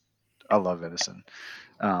just, I love venison.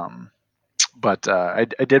 But I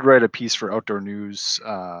did write a piece for Outdoor News.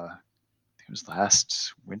 It was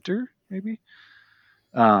last winter, maybe.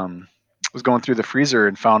 Was going through the freezer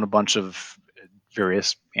and found a bunch of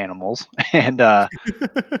various animals. And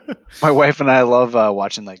my wife and I love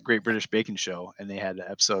watching like Great British Baking Show, and they had an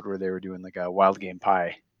episode where they were doing like a wild game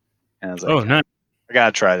pie, and I was like, Oh, nice. I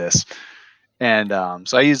gotta try this. And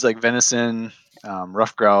so I used like venison,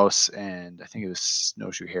 rough grouse, and I think it was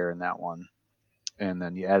snowshoe hare in that one. And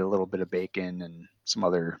then you add a little bit of bacon and some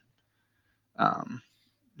other,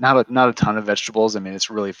 not a ton of vegetables. I mean, it's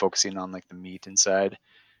really focusing on like the meat inside,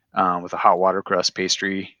 with a hot water crust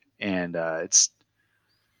pastry, and it's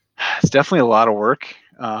definitely a lot of work.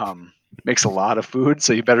 Makes a lot of food,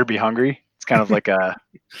 so you better be hungry. It's kind of like a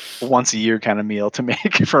once a year kind of meal to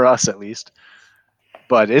make for us, at least.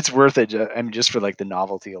 But it's worth it. I mean, just for like the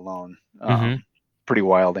novelty alone. Pretty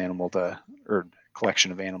wild animal or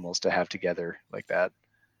collection of animals to have together like that.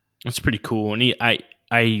 That's pretty cool. And I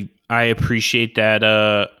appreciate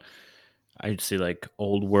that. I'd say like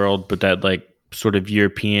old world, but that like sort of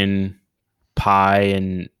European pie,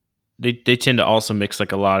 and they tend to also mix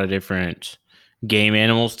like a lot of different game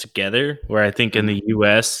animals together. Where I think in the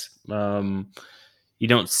U.S. You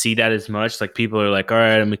don't see that as much. Like people are like, all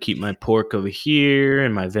right, I'm gonna keep my pork over here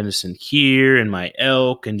and my venison here and my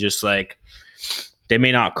elk, and just like they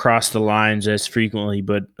may not cross the lines as frequently,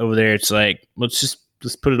 but over there it's like let's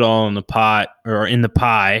put it all in the pot or in the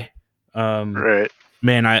pie. Right.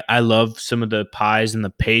 Man, I love some of the pies and the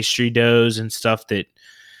pastry doughs and stuff that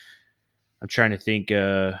I'm trying to think.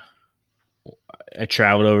 I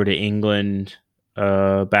traveled over to England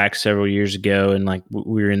back several years ago, and like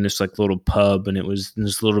we were in this like little pub, and it was in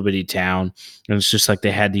this little bitty town, and it's just like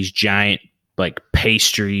they had these giant like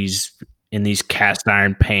pastries in these cast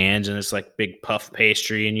iron pans, and it's like big puff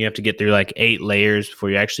pastry, and you have to get through like 8 layers before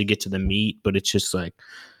you actually get to the meat, but it's just like,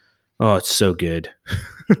 oh, it's so good.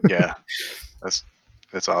 Yeah, that's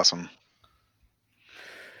awesome.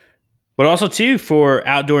 But also too, for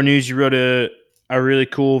Outdoor News, you wrote a really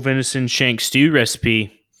cool venison shank stew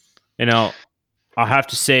recipe, and I'll have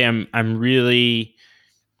to say I'm really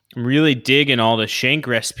digging all the shank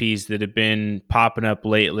recipes that have been popping up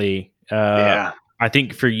lately. Yeah. I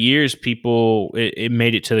think for years it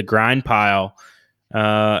made it to the grind pile,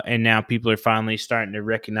 and now people are finally starting to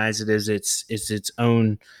recognize it as its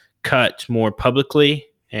own cut more publicly,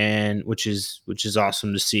 and which is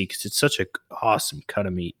awesome to see because it's such an awesome cut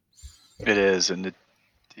of meat. It is, and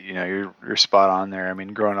you're spot on there. I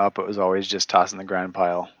mean, growing up, it was always just tossing the grind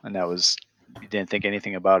pile, and that was, you didn't think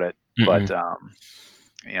anything about it. Mm-mm. But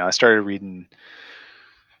I started reading,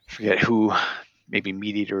 I forget who, maybe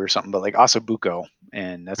Meat Eater or something, but like Ossobuco,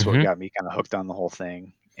 and that's what got me kind of hooked on the whole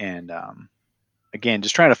thing. And again,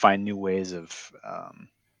 just trying to find new ways of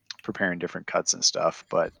preparing different cuts and stuff.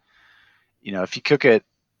 But if you cook it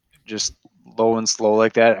just low and slow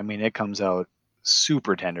like that, I mean, it comes out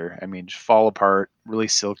super tender. I mean, just fall apart, really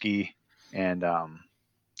silky, and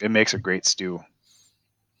it makes a great stew.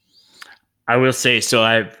 I will say, so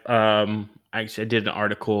I did an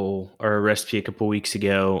article or a recipe a couple weeks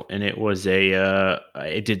ago, and it was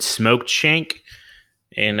it did smoked shank,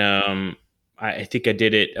 and I think I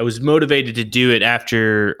did it. I was motivated to do it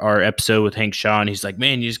after our episode with Hank Shaw, and he's like,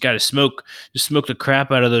 "Man, you just got to smoke the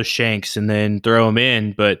crap out of those shanks and then throw them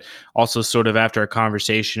in." But also, sort of after our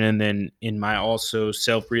conversation, and then in my also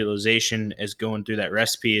self-realization as going through that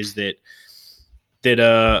recipe is that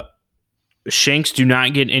shanks do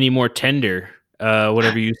not get any more tender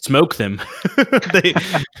whenever you smoke them.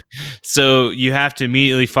 So you have to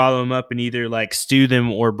immediately follow them up and either like stew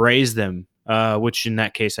them or braise them. Which in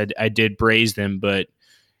that case I did braise them, but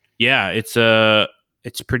yeah, it's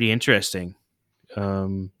pretty interesting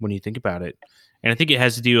when you think about it, and I think it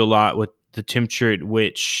has to do a lot with the temperature at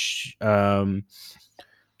which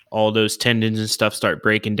all those tendons and stuff start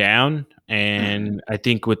breaking down. And I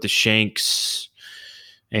think with the shanks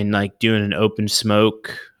and like doing an open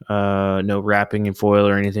smoke, no wrapping in foil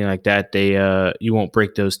or anything like that, they you won't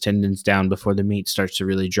break those tendons down before the meat starts to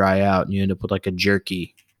really dry out, and you end up with like a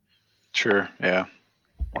jerky. Sure, yeah.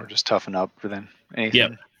 Or just toughen up for them. Anything.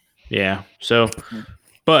 Yep. Yeah. So,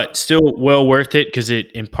 but still well worth it because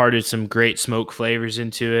it imparted some great smoke flavors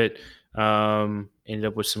into it. Ended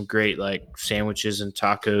up with some great like sandwiches and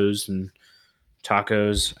tacos.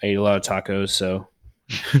 I ate a lot of tacos, so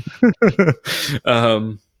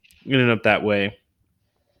ended up that way.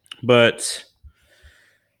 But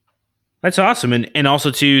that's awesome. And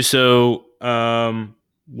also too, so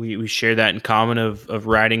we share that in common of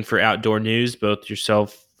writing for Outdoor News, both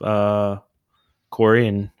yourself, Corey,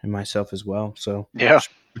 and myself as well. So yeah,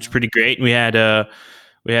 it's pretty great. We had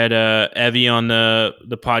Evie on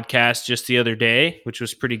the podcast just the other day, which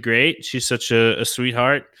was pretty great. She's such a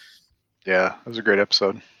sweetheart. Yeah, it was a great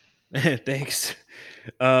episode. Thanks.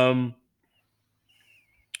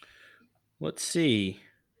 let's see.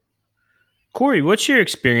 Corey, what's your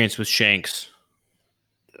experience with shanks?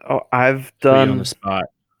 Oh, I've Put you on the done. spot.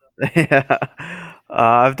 Yeah,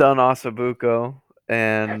 I've done Ossobuco,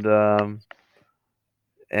 and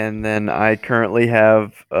then I currently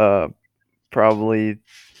have probably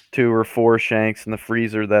 2 or 4 shanks in the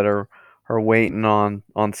freezer that are waiting on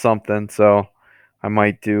something. So I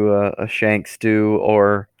might do a shank stew,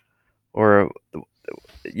 or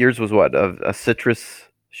yours was what, a citrus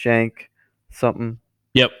shank something.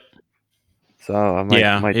 Yep. So I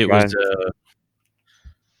Yeah, might it try. was a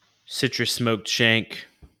citrus smoked shank.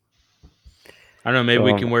 I don't know. Maybe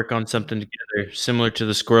we So can work on something together similar to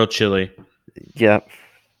the squirrel chili. yeah,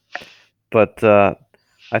 but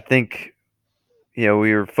I think we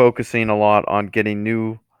were focusing a lot on getting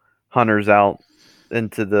new hunters out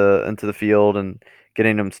into the field and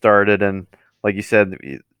getting them started, and like you said,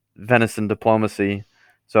 venison diplomacy.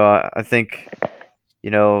 So I think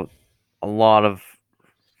a lot of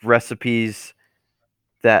recipes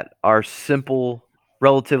that are simple,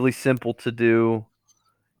 relatively simple to do,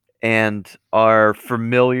 and are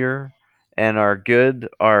familiar and are good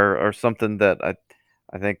are something that I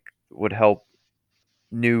think would help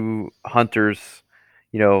new hunters,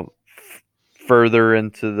 further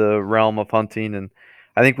into the realm of hunting. And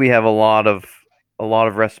I think we have a lot of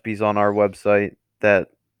recipes on our website that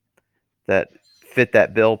fit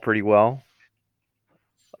that bill pretty well.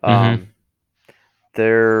 Mm-hmm.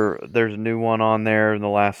 There's a new one on there in the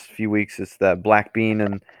last few weeks. It's that black bean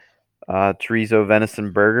and chorizo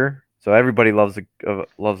venison burger. So everybody loves a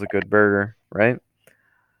good burger, right?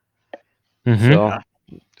 Mm-hmm. So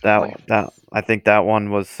Definitely. that I think that one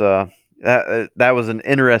was that was an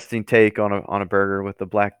interesting take on a burger with the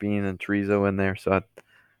black bean and chorizo in there. So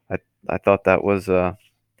I thought that was a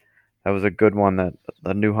good one that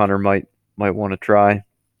a new hunter might want to try.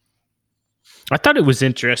 I thought it was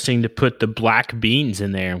interesting to put the black beans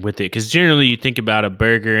in there with it because generally you think about a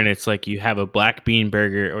burger and it's like you have a black bean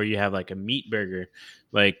burger or you have like a meat burger.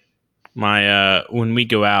 Like my when we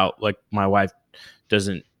go out, like my wife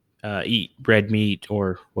doesn't eat red meat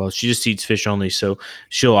or she just eats fish only, so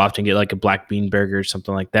she'll often get like a black bean burger or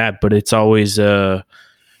something like that. But it's always it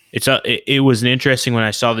was an interesting when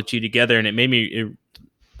I saw the two together and it made me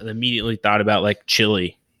immediately thought about like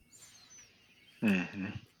chili. Mm-hmm.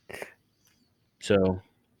 So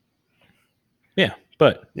yeah,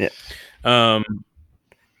 but Yeah.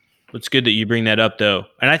 It's good that you bring that up though.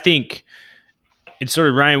 And I think it's sort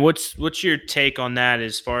of Ryan, what's your take on that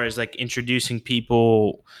as far as like introducing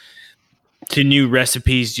people to new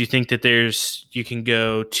recipes? Do you think that you can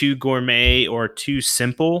go too gourmet or too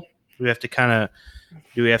simple? Do we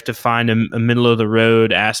have to find a middle of the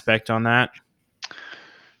road aspect on that?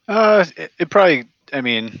 It probably, I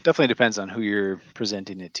mean, definitely depends on who you're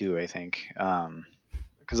presenting it to, I think.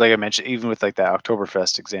 Because like I mentioned, even with like that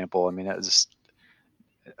Oktoberfest example, I mean, it was just,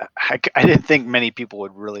 I didn't think many people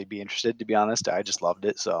would really be interested, to be honest. I just loved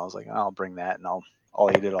it, so I was like, I'll bring that and I'll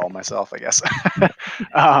eat it all myself, I guess.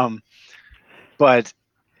 But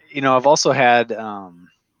I've also had,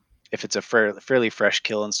 if it's a fairly fresh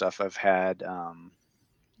kill and stuff, I've had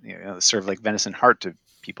serve like venison heart to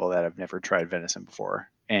people that have never tried venison before.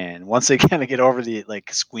 And once they kind of get over the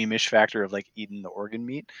like squeamish factor of like eating the organ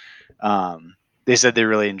meat, they said they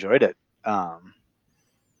really enjoyed it.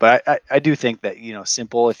 But I do think that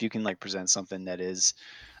simple, if you can like present something that is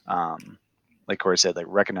like Corey said, like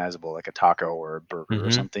recognizable, like a taco or a burger or Mm-hmm.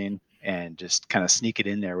 something, and just kind of sneak it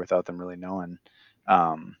in there without them really knowing,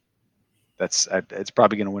 it's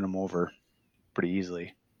probably going to win them over pretty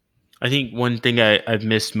easily. I think one thing I've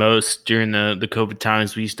missed most during the COVID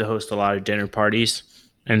times, we used to host a lot of dinner parties.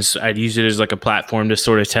 And so I'd use it as like a platform to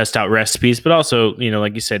sort of test out recipes, but also,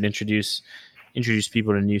 like you said, introduce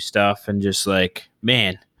people to new stuff and just like,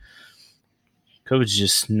 man, COVID's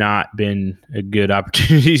just not been a good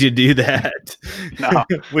opportunity to do that, No.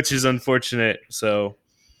 which is unfortunate. So,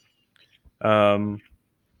 I'm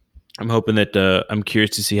hoping that I'm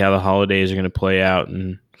curious to see how the holidays are going to play out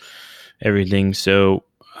and everything. So,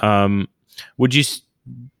 would you?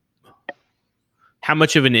 How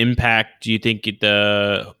much of an impact do you think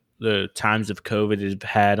the times of COVID have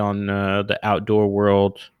had on the outdoor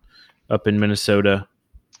world up in Minnesota?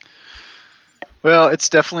 Well, it's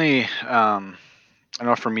definitely. I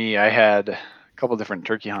know for me, I had a couple different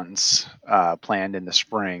turkey hunts planned in the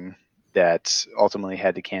spring that ultimately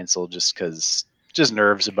had to cancel just because just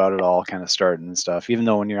nerves about it all kind of starting and stuff. Even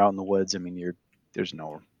though when you're out in the woods, I mean, there's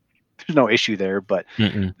no issue there, but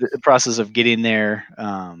the process of getting there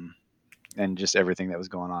and just everything that was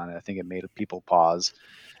going on, I think it made people pause.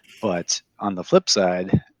 But on the flip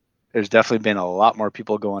side, there's definitely been a lot more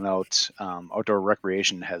people going out. Outdoor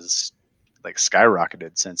recreation has like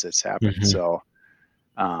skyrocketed since it's happened. Mhm. So,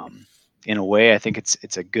 in a way, I think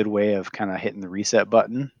it's a good way of kind of hitting the reset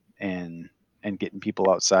button and getting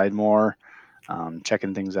people outside more,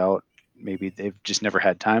 checking things out. Maybe they've just never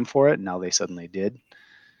had time for it. Now they suddenly did.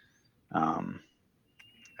 I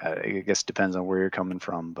guess it depends on where you're coming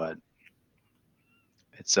from, but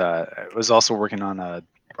it's I was also working on a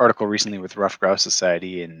article recently with Rough Grouse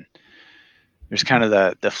Society, and there's kind of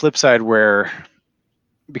the flip side where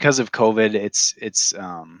because of COVID, it's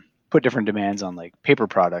put different demands on like paper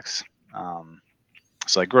products.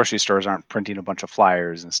 So like grocery stores aren't printing a bunch of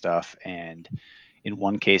flyers and stuff, and in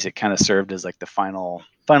one case, it kind of served as like the final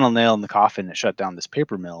nail in the coffin. It shut down this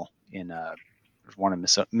paper mill in there's one in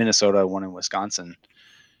Minnesota, one in Wisconsin,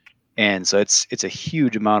 and so it's a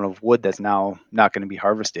huge amount of wood that's now not going to be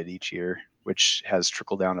harvested each year, which has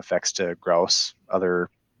trickle down effects to grouse, other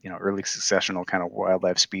early successional kind of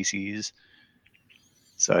wildlife species.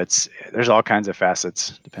 So there's all kinds of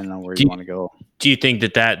facets depending on where you want to go. Do you think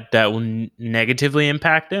that will negatively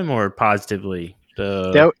impact them or positively?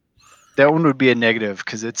 That one would be a negative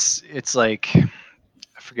because it's like I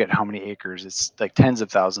forget how many acres. It's like tens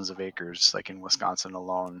of thousands of acres, like in Wisconsin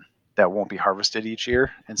alone, that won't be harvested each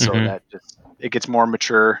year, and so that it gets more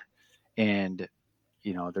mature, and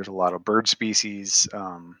there's a lot of bird species.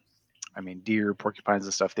 I mean, deer, porcupines,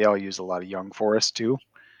 and stuff. They all use a lot of young forest too.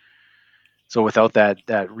 So without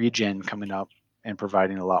that regen coming up and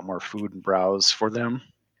providing a lot more food and browse for them,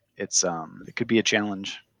 it could be a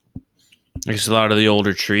challenge. I guess a lot of the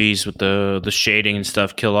older trees with the shading and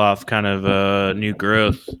stuff kill off kind of new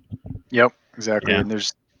growth. Yep, exactly. Yeah.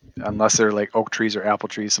 And unless they're like oak trees or apple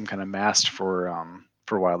trees, some kind of mast for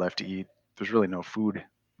wildlife to eat, there's really no food,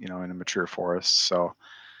 in a mature forest. So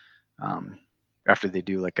after they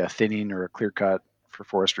do like a thinning or a clear cut for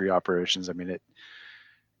forestry operations, I mean it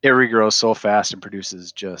regrows so fast and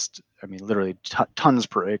produces literally tons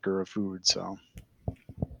per acre of food. So,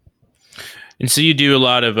 and so you do a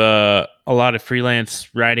lot of freelance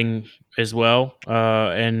writing as well,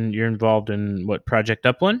 and you're involved in what, Project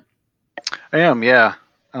Upland? I am, yeah.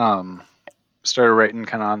 Started writing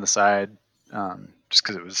kind of on the side, just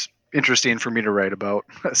because it was interesting for me to write about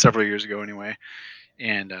several years ago, anyway,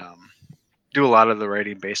 and do a lot of the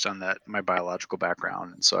writing based on my biological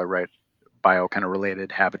background, and so I write bio kind of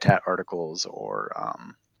related habitat articles or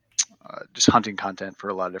just hunting content for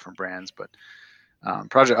a lot of different brands. But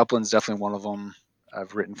Project Upland is definitely one of them.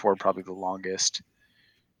 I've written for probably the longest.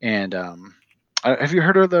 And have you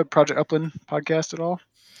heard of the Project Upland podcast at all?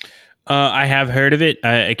 I have heard of it.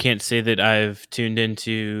 I can't say that I've tuned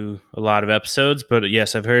into a lot of episodes, but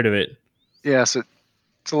yes, I've heard of it. Yeah, so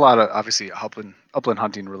it's a lot of obviously upland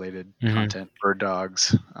hunting related content, bird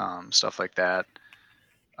dogs, stuff like that.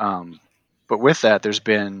 But with that, there's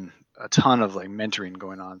been a ton of like mentoring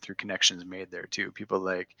going on through connections made there too. People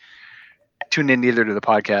like tune in either to the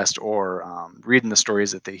podcast or reading the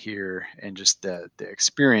stories that they hear and just the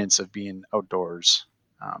experience of being outdoors.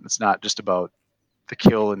 It's not just about the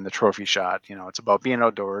kill and the trophy shot. It's about being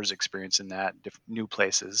outdoors, experiencing that new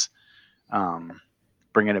places,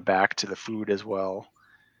 bringing it back to the food as well.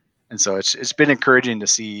 And so it's been encouraging to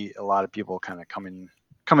see a lot of people kind of coming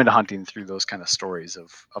to hunting through those kind of stories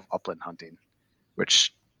of upland hunting,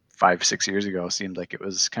 which 5-6 years ago seemed like it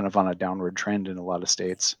was kind of on a downward trend in a lot of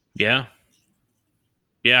states. Yeah,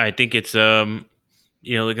 I think it's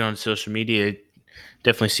looking on social media,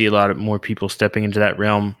 definitely see a lot of more people stepping into that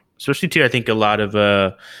realm. Especially too, I think a lot of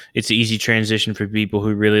it's an easy transition for people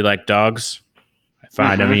who really like dogs. I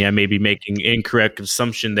find. I mean, I may be making incorrect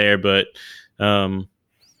assumption there, but kind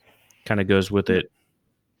of goes with it.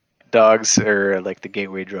 Dogs are like the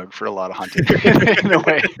gateway drug for a lot of hunting in a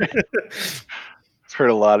way. I've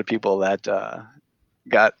heard a lot of people that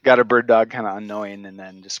got a bird dog kind of unknowing and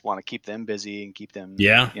then just want to keep them busy and keep them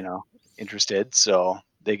interested. So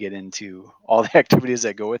they get into all the activities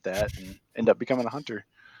that go with that and end up becoming a hunter.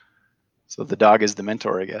 So the dog is the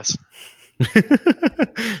mentor, I guess.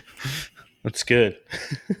 That's good.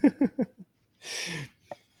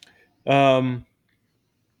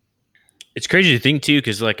 It's crazy to think too,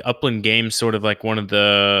 because like upland game's sort of like one of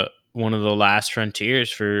the last frontiers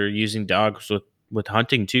for using dogs with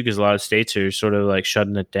hunting too, because a lot of states are sort of like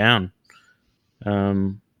shutting it down,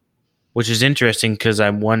 which is interesting because I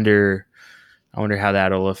wonder how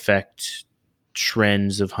that'll affect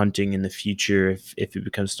trends of hunting in the future if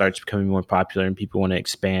it starts becoming more popular and people want to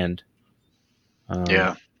expand.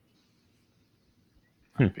 That'd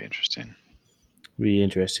be interesting. Be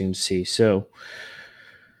interesting to see. So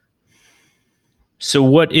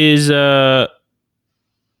what is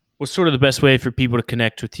what's sort of the best way for people to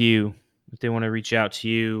connect with you if they want to reach out to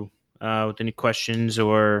you with any questions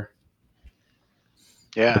or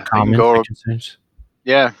Yeah, The I can comments, go. I guess.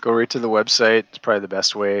 Yeah, go right to the website. It's probably the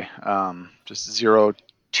best way. Just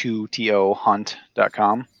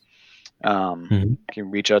 02tohunt.com. You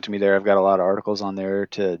can reach out to me there. I've got a lot of articles on there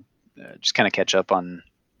to just kind of catch up on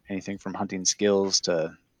anything from hunting skills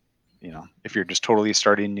to, if you're just totally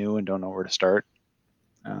starting new and don't know where to start.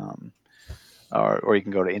 Or you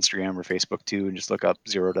can go to Instagram or Facebook too and just look up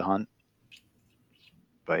Zero to Hunt.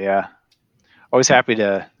 But yeah, always happy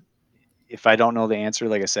to, if I don't know the answer,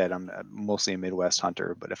 like I said, I'm mostly a Midwest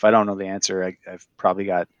hunter, but if I don't know the answer, I've probably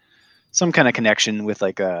got some kind of connection with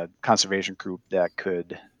like a conservation group that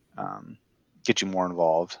could get you more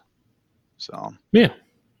involved. So Yeah,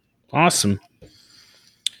 awesome.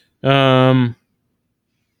 Corey,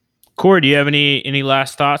 do you have any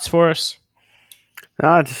last thoughts for us?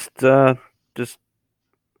 I just want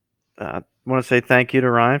to say thank you to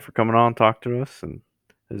Ryan for coming on and talking to us, and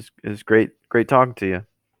it's great talking to you.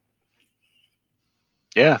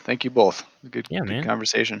 Yeah, thank you both. Good man.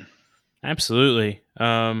 Conversation. Absolutely.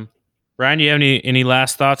 Ryan, do you have any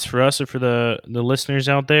last thoughts for us or for the listeners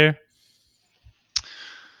out there?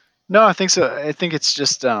 No, I think so. I think it's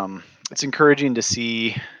just it's encouraging to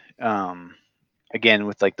see again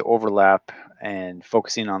with like the overlap and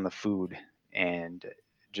focusing on the food and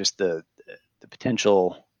just the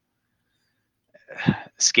potential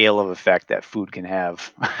scale of effect that food can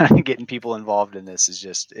have. Getting people involved in this is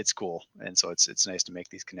just, it's cool. And so it's nice to make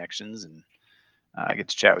these connections, and I get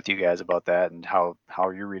to chat with you guys about that and how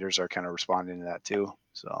your readers are kind of responding to that too.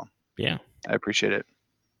 So yeah, I appreciate it.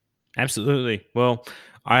 Absolutely. Well,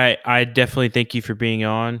 I definitely thank you for being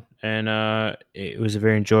on, and it was a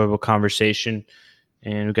very enjoyable conversation,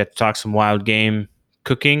 and we got to talk some wild game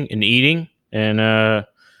cooking and eating, and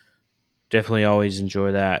definitely always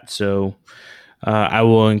enjoy that. So I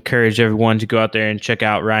will encourage everyone to go out there and check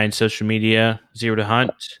out Ryan's social media, Zero to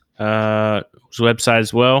Hunt, his website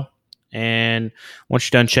as well. And once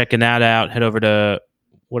you're done checking that out, head over to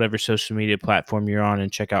whatever social media platform you're on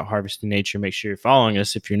and check out Harvesting Nature. Make sure you're following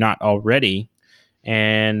us if you're not already.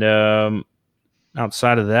 And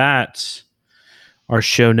outside of that, our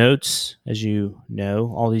show notes, as you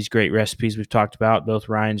know, all these great recipes we've talked about, both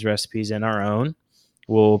Ryan's recipes and our own,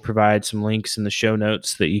 we'll provide some links in the show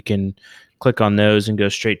notes that you can click on those and go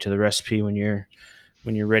straight to the recipe when you're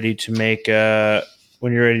ready to make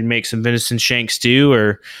some venison shank stew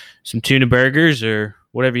or some tuna burgers or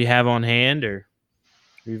whatever you have on hand, or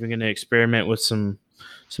you're even going to experiment with some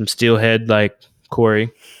steelhead like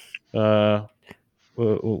Corey. We'll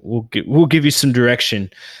give you some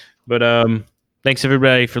direction. But thanks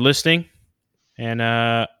everybody for listening, and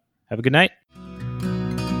have a good night.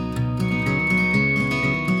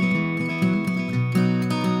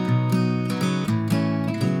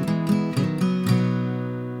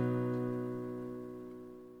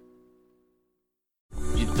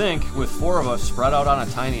 Think with 4 of us spread out on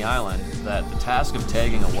a tiny island that the task of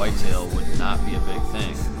tagging a whitetail would not be a big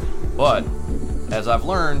thing. But as I've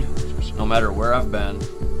learned, no matter where I've been,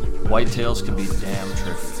 whitetails can be damn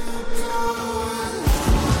tricky.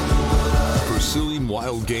 Pursuing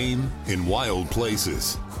wild game in wild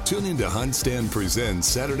places. Tune in to Hunt Stand Presents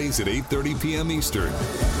Saturdays at 8:30 p.m. Eastern.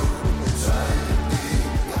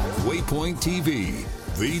 Waypoint TV,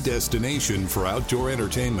 the destination for outdoor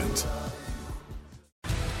entertainment.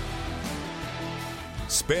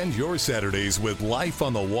 Spend your Saturdays with life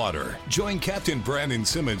on the water. Join Captain Brandon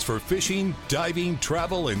Simmons for fishing, diving,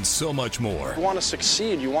 travel, and so much more. You want to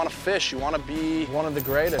succeed, you want to fish, you want to be one of the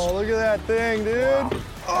greatest. Oh, look at that thing, dude.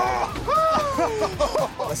 Wow.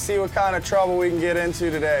 Oh. Let's see what kind of trouble we can get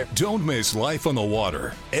into today. Don't miss Life on the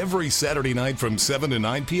Water every Saturday night from 7 to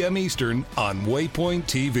 9 p.m. Eastern on Waypoint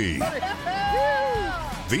TV.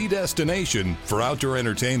 The destination for outdoor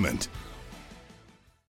entertainment.